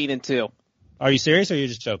 14-2. Are you serious or are you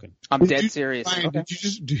just joking? I'm dead serious. Ryan, okay.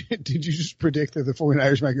 Did you just predict that the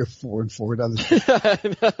 49ers might go 4-4 down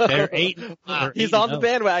the They're 8. He's on the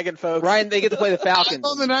bandwagon, folks. Ryan, they get to play the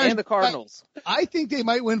Falcons and the Cardinals. I think they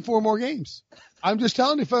might win 4 more games. I'm just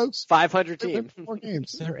telling you, folks. 500 team. 4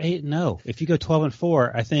 games. They're 8-0. If you go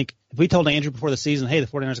 12-4, I think if we told Andrew before the season, hey, the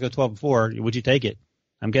 49ers go 12-4, would you take it?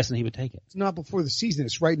 I'm guessing he would take it. It's not before the season.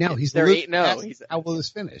 It's right now. They're 8-0. How will this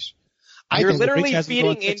finish? You're literally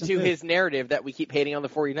feeding into his narrative that we keep hating on the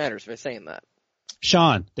 49ers by saying that.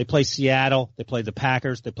 Sean, they play Seattle, they play the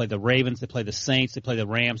Packers, they play the Ravens, they play the Saints, they play the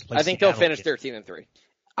Rams. I think they'll finish 13-3.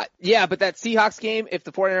 Yeah, but that Seahawks game, if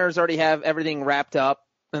the 49ers already have everything wrapped up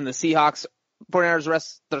and the 49ers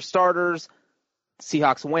rest their starters,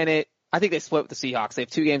 Seahawks win it. I think they split with the Seahawks. They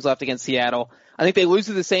have 2 games left against Seattle. I think they lose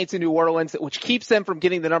to the Saints in New Orleans, which keeps them from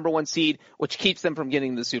getting the number 1 seed, which keeps them from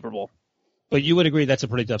getting the Super Bowl. But you would agree that's a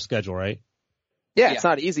pretty tough schedule, right? Yeah, it's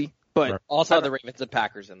not easy. But also the Ravens and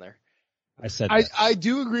Packers in there. I said that. I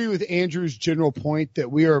do agree with Andrew's general point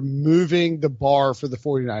that we are moving the bar for the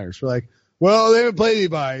 49ers. We're like, well, they haven't played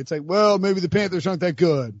anybody. It's like, well, maybe the Panthers aren't that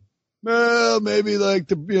good. Well, maybe like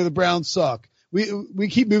the Browns suck. We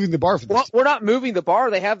keep moving the bar for this. Well, we're not moving the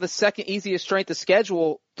bar. They have the second easiest strength of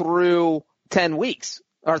schedule through 10 weeks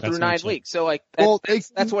or through 9 weeks. So like,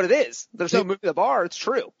 that's what it is. There's no moving the bar. It's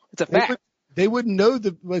true. It's a fact. They wouldn't know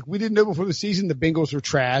we didn't know before the season the Bengals were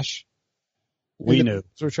trash. We knew.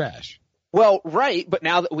 They were trash. Well, right. But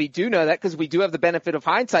now that we do know that, because we do have the benefit of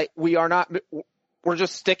hindsight, we're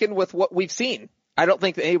just sticking with what we've seen. I don't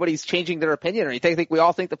think that anybody's changing their opinion or anything. I think we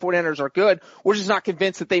all think the 49ers are good. We're just not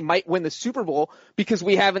convinced that they might win the Super Bowl because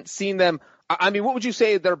we haven't seen them. I mean, what would you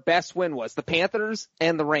say their best win was? The Panthers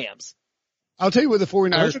and the Rams. I'll tell you what the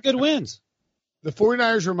 49ers. Those are good wins. The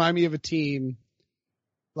 49ers remind me of a team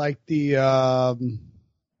like the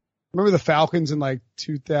remember the Falcons in like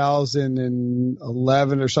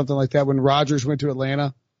 2011 or something like that when Rodgers went to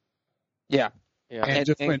Atlanta? Yeah. And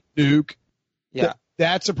just went nuke. Yeah.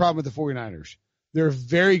 That's a problem with the 49ers. They're a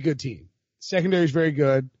very good team. Secondary is very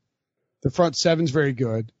good. The front seven's very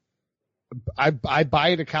good. I buy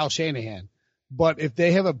it to Kyle Shanahan. But if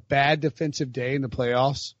they have a bad defensive day in the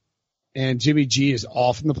playoffs and Jimmy G is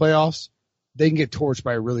off in the playoffs, they can get torched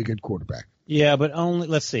by a really good quarterback. Yeah, but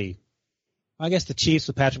let's see. I guess the Chiefs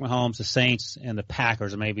with Patrick Mahomes, the Saints, and the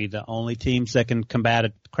Packers are maybe the only teams that can combat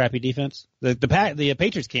a crappy defense. The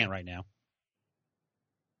Patriots can't right now.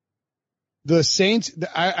 The Saints,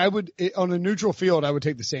 I would, on a neutral field, I would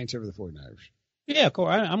take the Saints over the 49ers. Yeah, of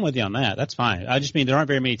course. I'm with you on that. That's fine. I just mean there aren't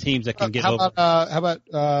very many teams that can get over. How about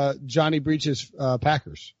Johnny Breach's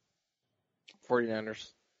Packers? 49ers.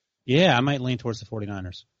 Yeah, I might lean towards the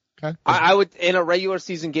 49ers. Okay. I would, in a regular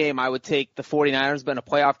season game, I would take the 49ers, but in a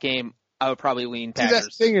playoff game, I would probably lean Packers.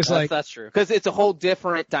 That thing is that's true. Because it's a whole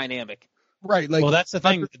different dynamic. Right. Like, well, that's the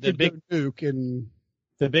thing. The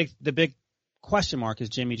big question mark is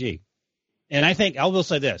Jimmy G. And I think I will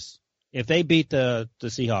say this. If they beat the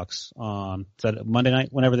Seahawks on Monday night,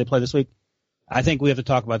 whenever they play this week, I think we have to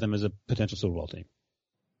talk about them as a potential Super Bowl team.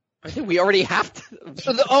 I think we already have to.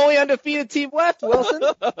 They're the only undefeated team left, Wilson.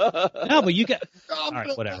 No, but you got all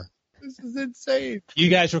right, whatever. This is insane. You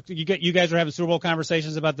guys were having Super Bowl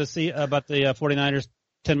conversations about the 49ers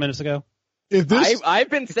 10 minutes ago. I've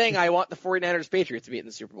been saying I want the 49ers Patriots to be in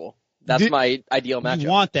the Super Bowl. That's my ideal matchup. You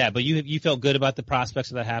want that, but you felt good about the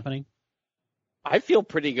prospects of that happening? I feel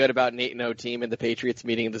pretty good about an 8-0 team and the Patriots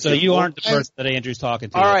meeting the So Super you Bowl. aren't the person that Andrew's talking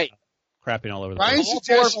to. All right. Crapping all over the Ryan's place.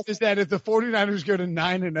 suggestion is that if the 49ers go to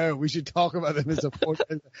 9-0, we should talk about them as a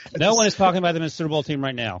No one is talking about them as a Super Bowl team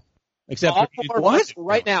right now. Except All for you. four of us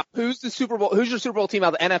right now. Who's your Super Bowl team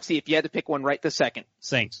out of the NFC if you had to pick one right this second?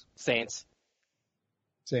 Saints. Saints.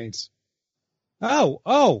 Saints.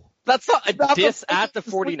 Oh. That's not a diss at the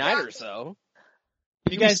 49ers, though.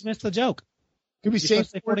 You guys missed the joke. Could be You're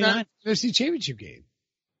Saints supposed to say 49ers NFC Championship game.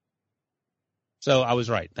 So I was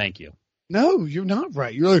right. Thank you. No, you're not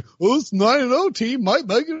right. You're like, oh, this 9-0 team might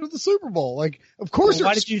make it to the Super Bowl. Like, of course. Well,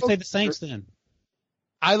 why did you say the Saints then?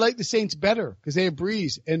 I like the Saints better because they have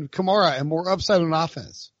Breeze and Kamara and more upside on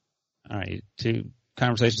offense. All right. Two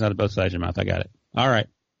conversations out of both sides of your mouth. I got it. All right.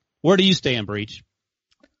 Where do you stand, Breach?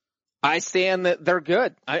 I stand that they're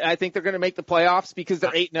good. I think they're going to make the playoffs because they're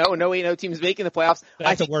 8-0 and no 8-0 team is making the playoffs.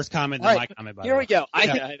 That's the worst comment than my comment, by the way. Here we go.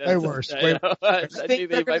 Way worse. I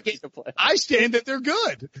stand that they're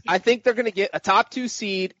good. I think they're going to get a top 2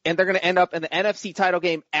 seed and they're going to end up in the NFC title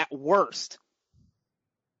game at worst.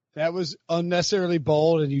 That was unnecessarily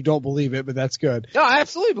bold and you don't believe it, but that's good. No, I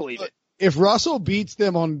absolutely believe it. If Russell beats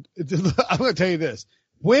them I'm going to tell you this.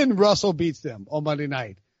 When Russell beats them on Monday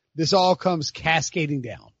night, this all comes cascading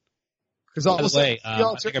down. Because all By of the a way, sudden, I think I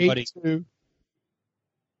was going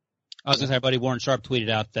to say, our buddy Warren Sharp tweeted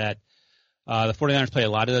out that the 49ers play a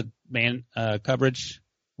lot of man coverage.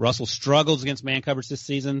 Russell struggles against man coverage this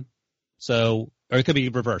season. So, or it could be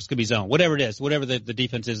reverse, could be zone, whatever it is, whatever the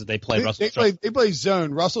defense is that they play. They play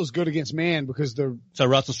zone. Russell's good against man because so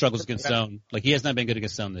Russell struggles against zone. Like he has not been good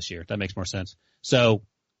against zone this year. That makes more sense. So,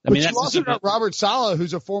 but you also got Robert Saleh,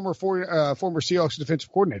 who's a former Seahawks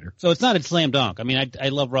defensive coordinator. So it's not a slam dunk. I mean, I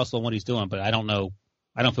love Russell and what he's doing, but I don't know.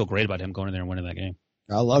 I don't feel great about him going in there and winning that game.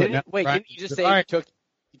 I love it. Wait, didn't you just say you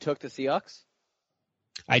took the Seahawks?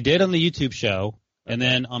 I did on the YouTube show, and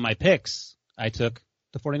then on my picks, I took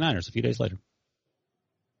the 49ers a few days later.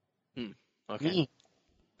 Okay.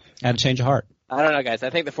 I had a change of heart. I don't know, guys. I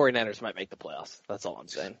think the 49ers might make the playoffs. That's all I'm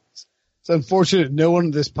saying. It's unfortunate no one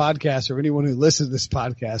in this podcast or anyone who listens to this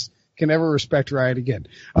podcast can ever respect Riot again.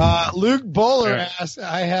 Luke Bowler asks,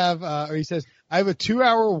 he says, I have a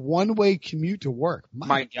 2-hour one-way commute to work.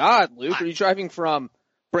 My God, Luke, are you driving from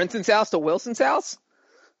Brenton's house to Wilson's house?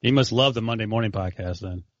 You must love the Monday morning podcast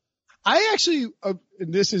then. I actually, and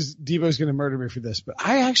Debo's going to murder me for this, but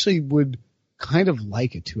I actually would kind of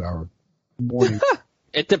like a 2-hour morning.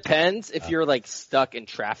 It depends if you're like stuck in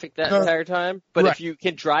traffic that entire time, but if you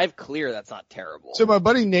can drive clear, that's not terrible. So my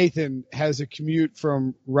buddy Nathan has a commute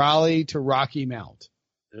from Raleigh to Rocky Mount,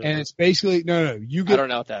 and it's basically I don't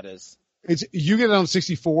know what that is. You get on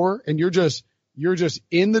 64 and you're just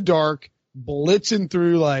in the dark, blitzing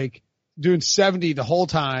through like doing 70 the whole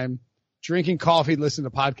time, drinking coffee,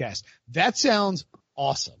 listening to podcasts. That sounds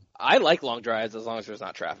awesome. I like long drives as long as there's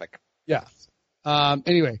not traffic. Yeah.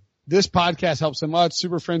 Anyway. This podcast helps so much.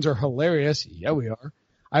 Super Friends are hilarious. Yeah, we are.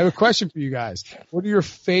 I have a question for you guys. What are your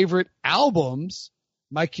favorite albums?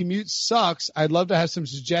 My commute sucks. I'd love to have some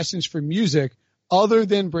suggestions for music other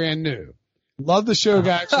than brand new. Love the show,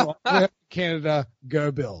 guys. From Canada,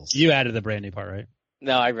 go Bills. You added the brand new part, right?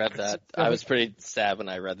 No, I read that. I was pretty sad when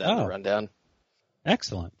I read that in the rundown.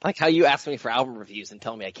 Excellent. I like how you asked me for album reviews and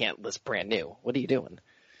tell me I can't list brand new. What are you doing?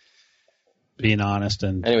 Being honest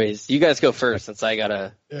and. Anyways, you guys go first since I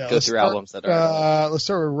gotta go through albums that are. Let's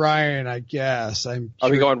start with Ryan, I guess. Are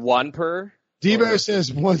we going one per? Debo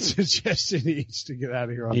says one suggestion each to get out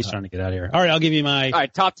of here. He's trying to get out of here. All right, I'll give you my. All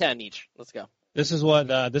right, top 10 each. Let's go. This is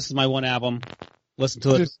my one album. Listened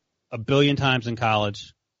to it a billion times in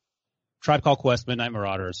college. Tribe Called Quest, Midnight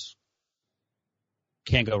Marauders.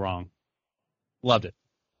 Can't go wrong. Loved it.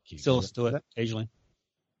 Still listen to it occasionally.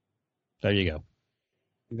 There you go.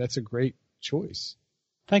 That's a great choice.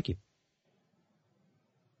 Thank you.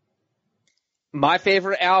 My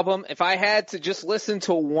favorite album, if I had to just listen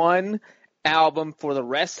to one album for the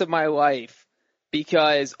rest of my life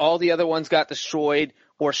because all the other ones got destroyed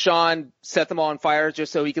or Sean set them all on fire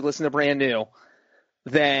just so he could listen to brand new,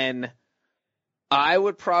 then I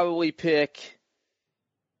would probably pick,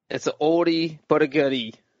 it's an oldie but a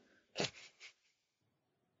goodie.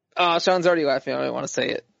 Oh, Sean's already laughing. I don't want to say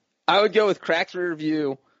it. I would go with Cracked Rear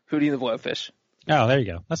View, Hootie and the Blowfish. Oh, there you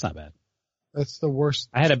go. That's not bad. That's the worst.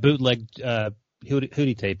 I had a bootleg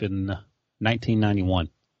Hootie tape in 1991.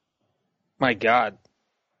 My God.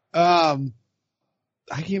 I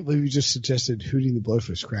can't believe you just suggested Hootie and the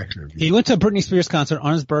Blowfish Cracked Rear View. He went to a Britney Spears concert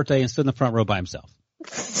on his birthday and stood in the front row by himself.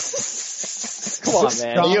 Come on,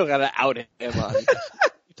 man. You gotta out him on. You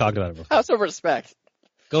talked about it before. Have some respect.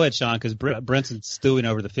 Go ahead, Sean, because Brenson's stewing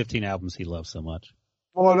over the 15 albums he loves so much.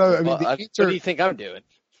 Oh no, I mean Well, the what answer. do you think I'm doing?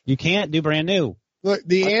 You can't do brand new. Look,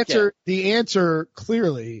 the Okay. answer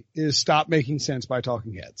clearly is Stop Making Sense by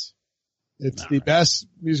Talking Heads. It's All the right. best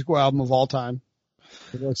musical album of all time.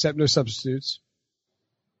 It will accept no substitutes.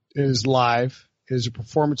 It is live. It is a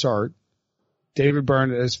performance art. David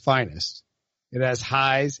Byrne at his finest. It has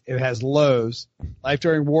highs. It has lows. Life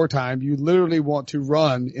during wartime, you literally want to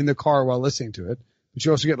run in the car while listening to it. But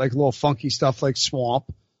you also get like little funky stuff like Swamp.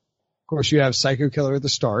 Of course, you have Psycho Killer at the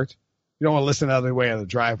start. You don't want to listen out of the way out of the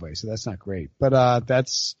driveway, so that's not great. But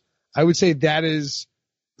I would say that is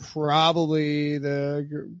probably the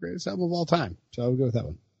greatest album of all time. So I would go with that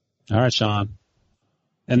one. All right, Sean.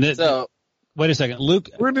 And then, So wait a second. Luke,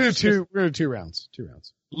 We're gonna do two rounds.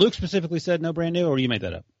 Luke specifically said no brand new, or you made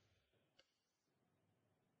that up?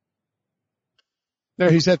 No,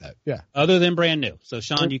 he said that. Yeah. Other than brand new. So,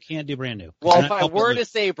 Sean, you can't do brand new. well, You're if not I helping were Luke. to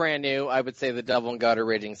say brand new, I would say the Devil and God Are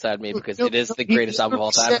Raging Inside Me because No, it is no, the he greatest album of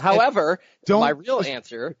all time. said- However, Don't- my real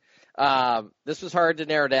answer, this was hard to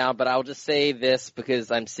narrow down, but I'll just say this because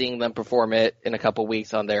I'm seeing them perform it in a couple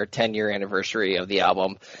weeks on their 10-year anniversary of the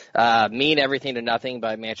album. Mean Everything to Nothing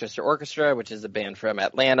by Manchester Orchestra, which is a band from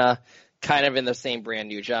Atlanta, kind of in the same brand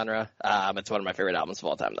new genre. It's one of my favorite albums of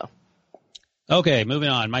all time, though. Okay, moving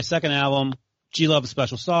on. My second album, G-Love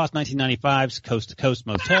Special Sauce, 1995's Coast to Coast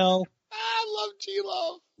Motel. I love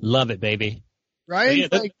G-Love. Love it, baby. Right? Yeah,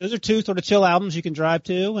 those are two sort of chill albums you can drive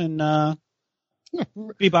to and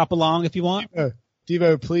bebop along if you want.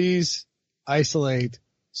 Devo, please isolate,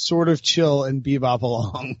 sort of chill and bebop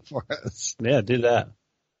along for us. Yeah, do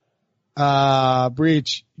that.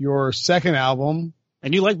 Breach, your second album.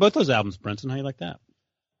 And you like both those albums, Brenton. How you like that?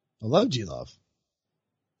 I love G-Love.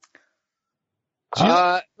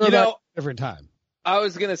 Different time. I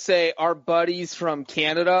was going to say our buddies from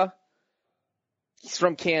Canada. He's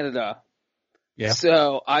from Canada. Yeah.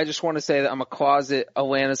 So I just want to say that I'm a closet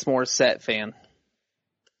Alanis Morissette fan.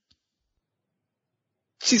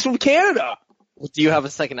 She's from Canada. Do you have a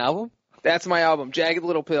second album? That's my album, Jagged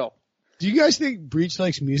Little Pill. Do you guys think Breach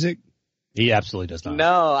likes music? He absolutely does not.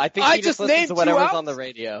 No, I think I he just just listens named to two whatever's albums. on the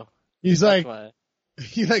radio. He's That's like, why.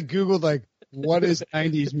 he like Googled like, what is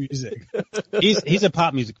 90s music? He's a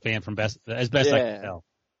pop music fan from best I can Yeah. tell.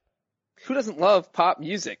 Who doesn't love pop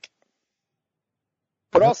music?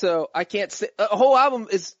 But also, I can't say, a whole album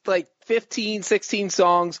is like 15, 16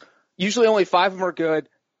 songs. Usually only 5 of them are good.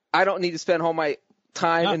 I don't need to spend all my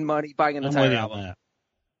time No. and money buying an I'm entire with you on album.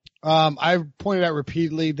 that. I've pointed out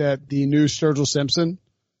repeatedly that the new Sturgill Simpson,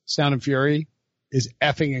 Sound and Fury, is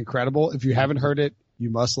effing incredible. If you haven't heard it, you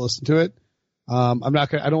must listen to it. I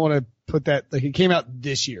don't want to put that, like it came out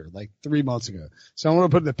this year, like 3 months ago. So I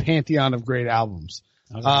want to put it in the pantheon of great albums.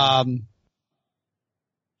 Okay. I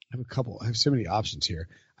have so many options here.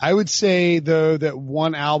 I would say though that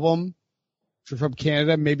one album from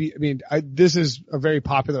Canada, this is a very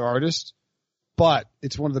popular artist, but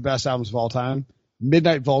it's one of the best albums of all time.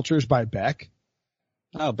 Midnight Vultures by Beck.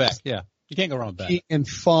 Oh, Beck, yeah. You can't go wrong with Beck. And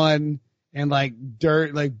fun and like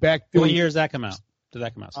dirt, like Beck. What year does that come out? Did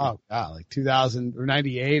that come out? Oh God, like 2000 or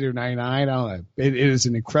 98 or 99. I don't know. It is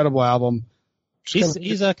an incredible album.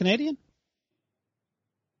 He's a Canadian?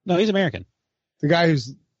 No, he's American. The guy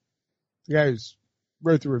who's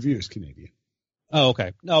wrote the review is Canadian. Oh,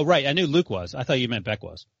 okay. No, right. I knew Luke was. I thought you meant Beck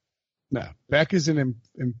was. No, Beck is an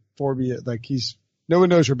Informia. Like no one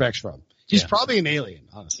knows where Beck's from. He's Yeah. probably an alien,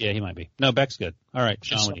 honestly. Yeah, he might be. No, Beck's good. All right,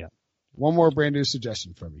 Sean, what do you got? One more brand new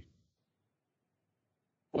suggestion from me.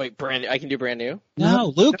 Wait, I can do brand new?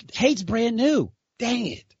 No, Luke hates brand new. Dang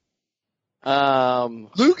it.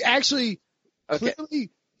 Luke actually Okay.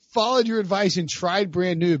 clearly followed your advice and tried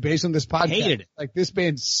brand new based on this podcast. Hated it. Like this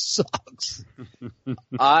band sucks.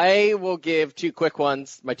 I will give 2 quick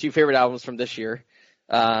ones, my 2 favorite albums from this year.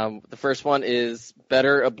 The first one is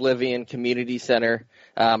Better Oblivion Community Center.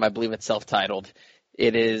 I believe it's self-titled.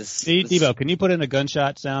 It is. Devo, can you put in a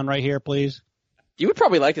gunshot sound right here, please? You would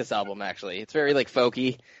probably like this album, actually. It's very, like,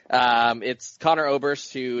 folky. It's Connor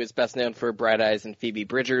Oberst, who is best known for Bright Eyes and Phoebe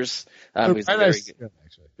Bridgers, who's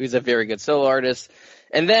a very good solo artist.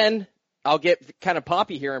 And then I'll get kind of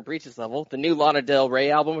poppy here on Breach's level. The new Lana Del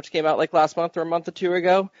Rey album, which came out like last month or a month or 2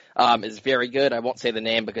 ago, is very good. I won't say the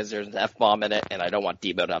name because there's an F-bomb in it, and I don't want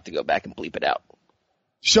Debo to have to go back and bleep it out.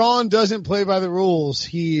 Sean doesn't play by the rules.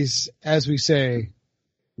 He's, as we say,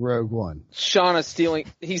 Rogue One. Sean is stealing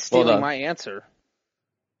my answer.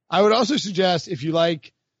 I would also suggest if you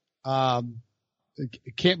like, Can't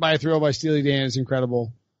Buy a Thrill by Steely Dan is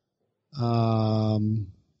incredible. If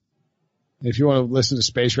you want to listen to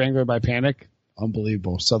Space Wrangler by Panic,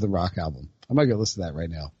 unbelievable Southern rock album. I might go listen to that right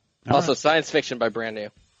now. Also, Science Fiction by Brand New.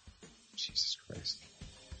 Jesus Christ.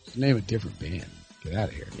 Just name a different band. Get out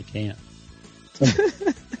of here. You can't.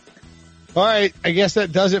 All right. I guess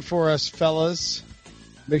that does it for us, fellas.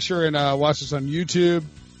 Make sure and watch us on YouTube,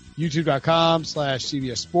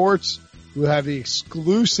 youtube.com/CBS Sports. We'll have the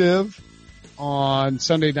exclusive on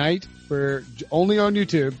Sunday night, where only on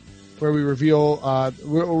YouTube, where we reveal,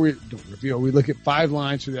 we look at 5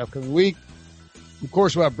 lines for the upcoming week. Of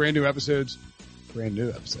course, we'll have brand new episodes,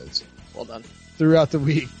 Well done. throughout the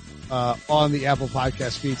week, on the Apple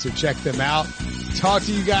Podcast feed. So check them out. Talk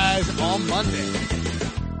to you guys on Monday.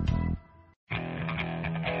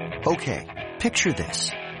 Okay, picture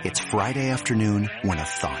this. It's Friday afternoon when a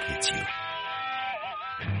thought hits you.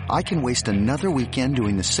 I can waste another weekend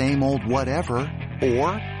doing the same old whatever, or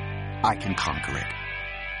I can conquer it.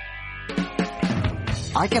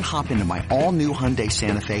 I can hop into my all-new Hyundai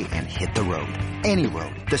Santa Fe and hit the road. Any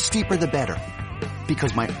road. The steeper the better.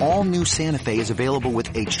 Because my all-new Santa Fe is available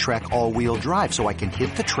with H-Track all-wheel drive, so I can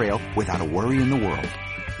hit the trail without a worry in the world.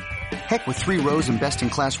 Heck, with 3 rows and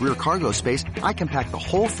best-in-class rear cargo space, I can pack the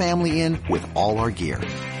whole family in with all our gear.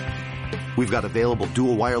 We've got available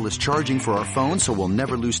dual wireless charging for our phones, so we'll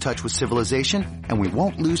never lose touch with civilization, and we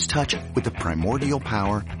won't lose touch with the primordial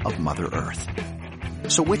power of Mother Earth.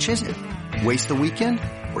 So which is it? Waste the weekend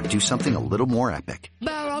or do something a little more epic?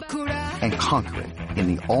 And conquer it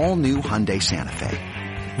in the all-new Hyundai Santa Fe.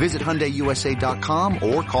 Visit HyundaiUSA.com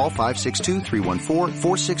or call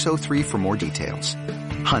 562-314-4603 for more details.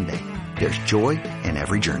 Hyundai, there's joy in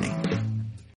every journey.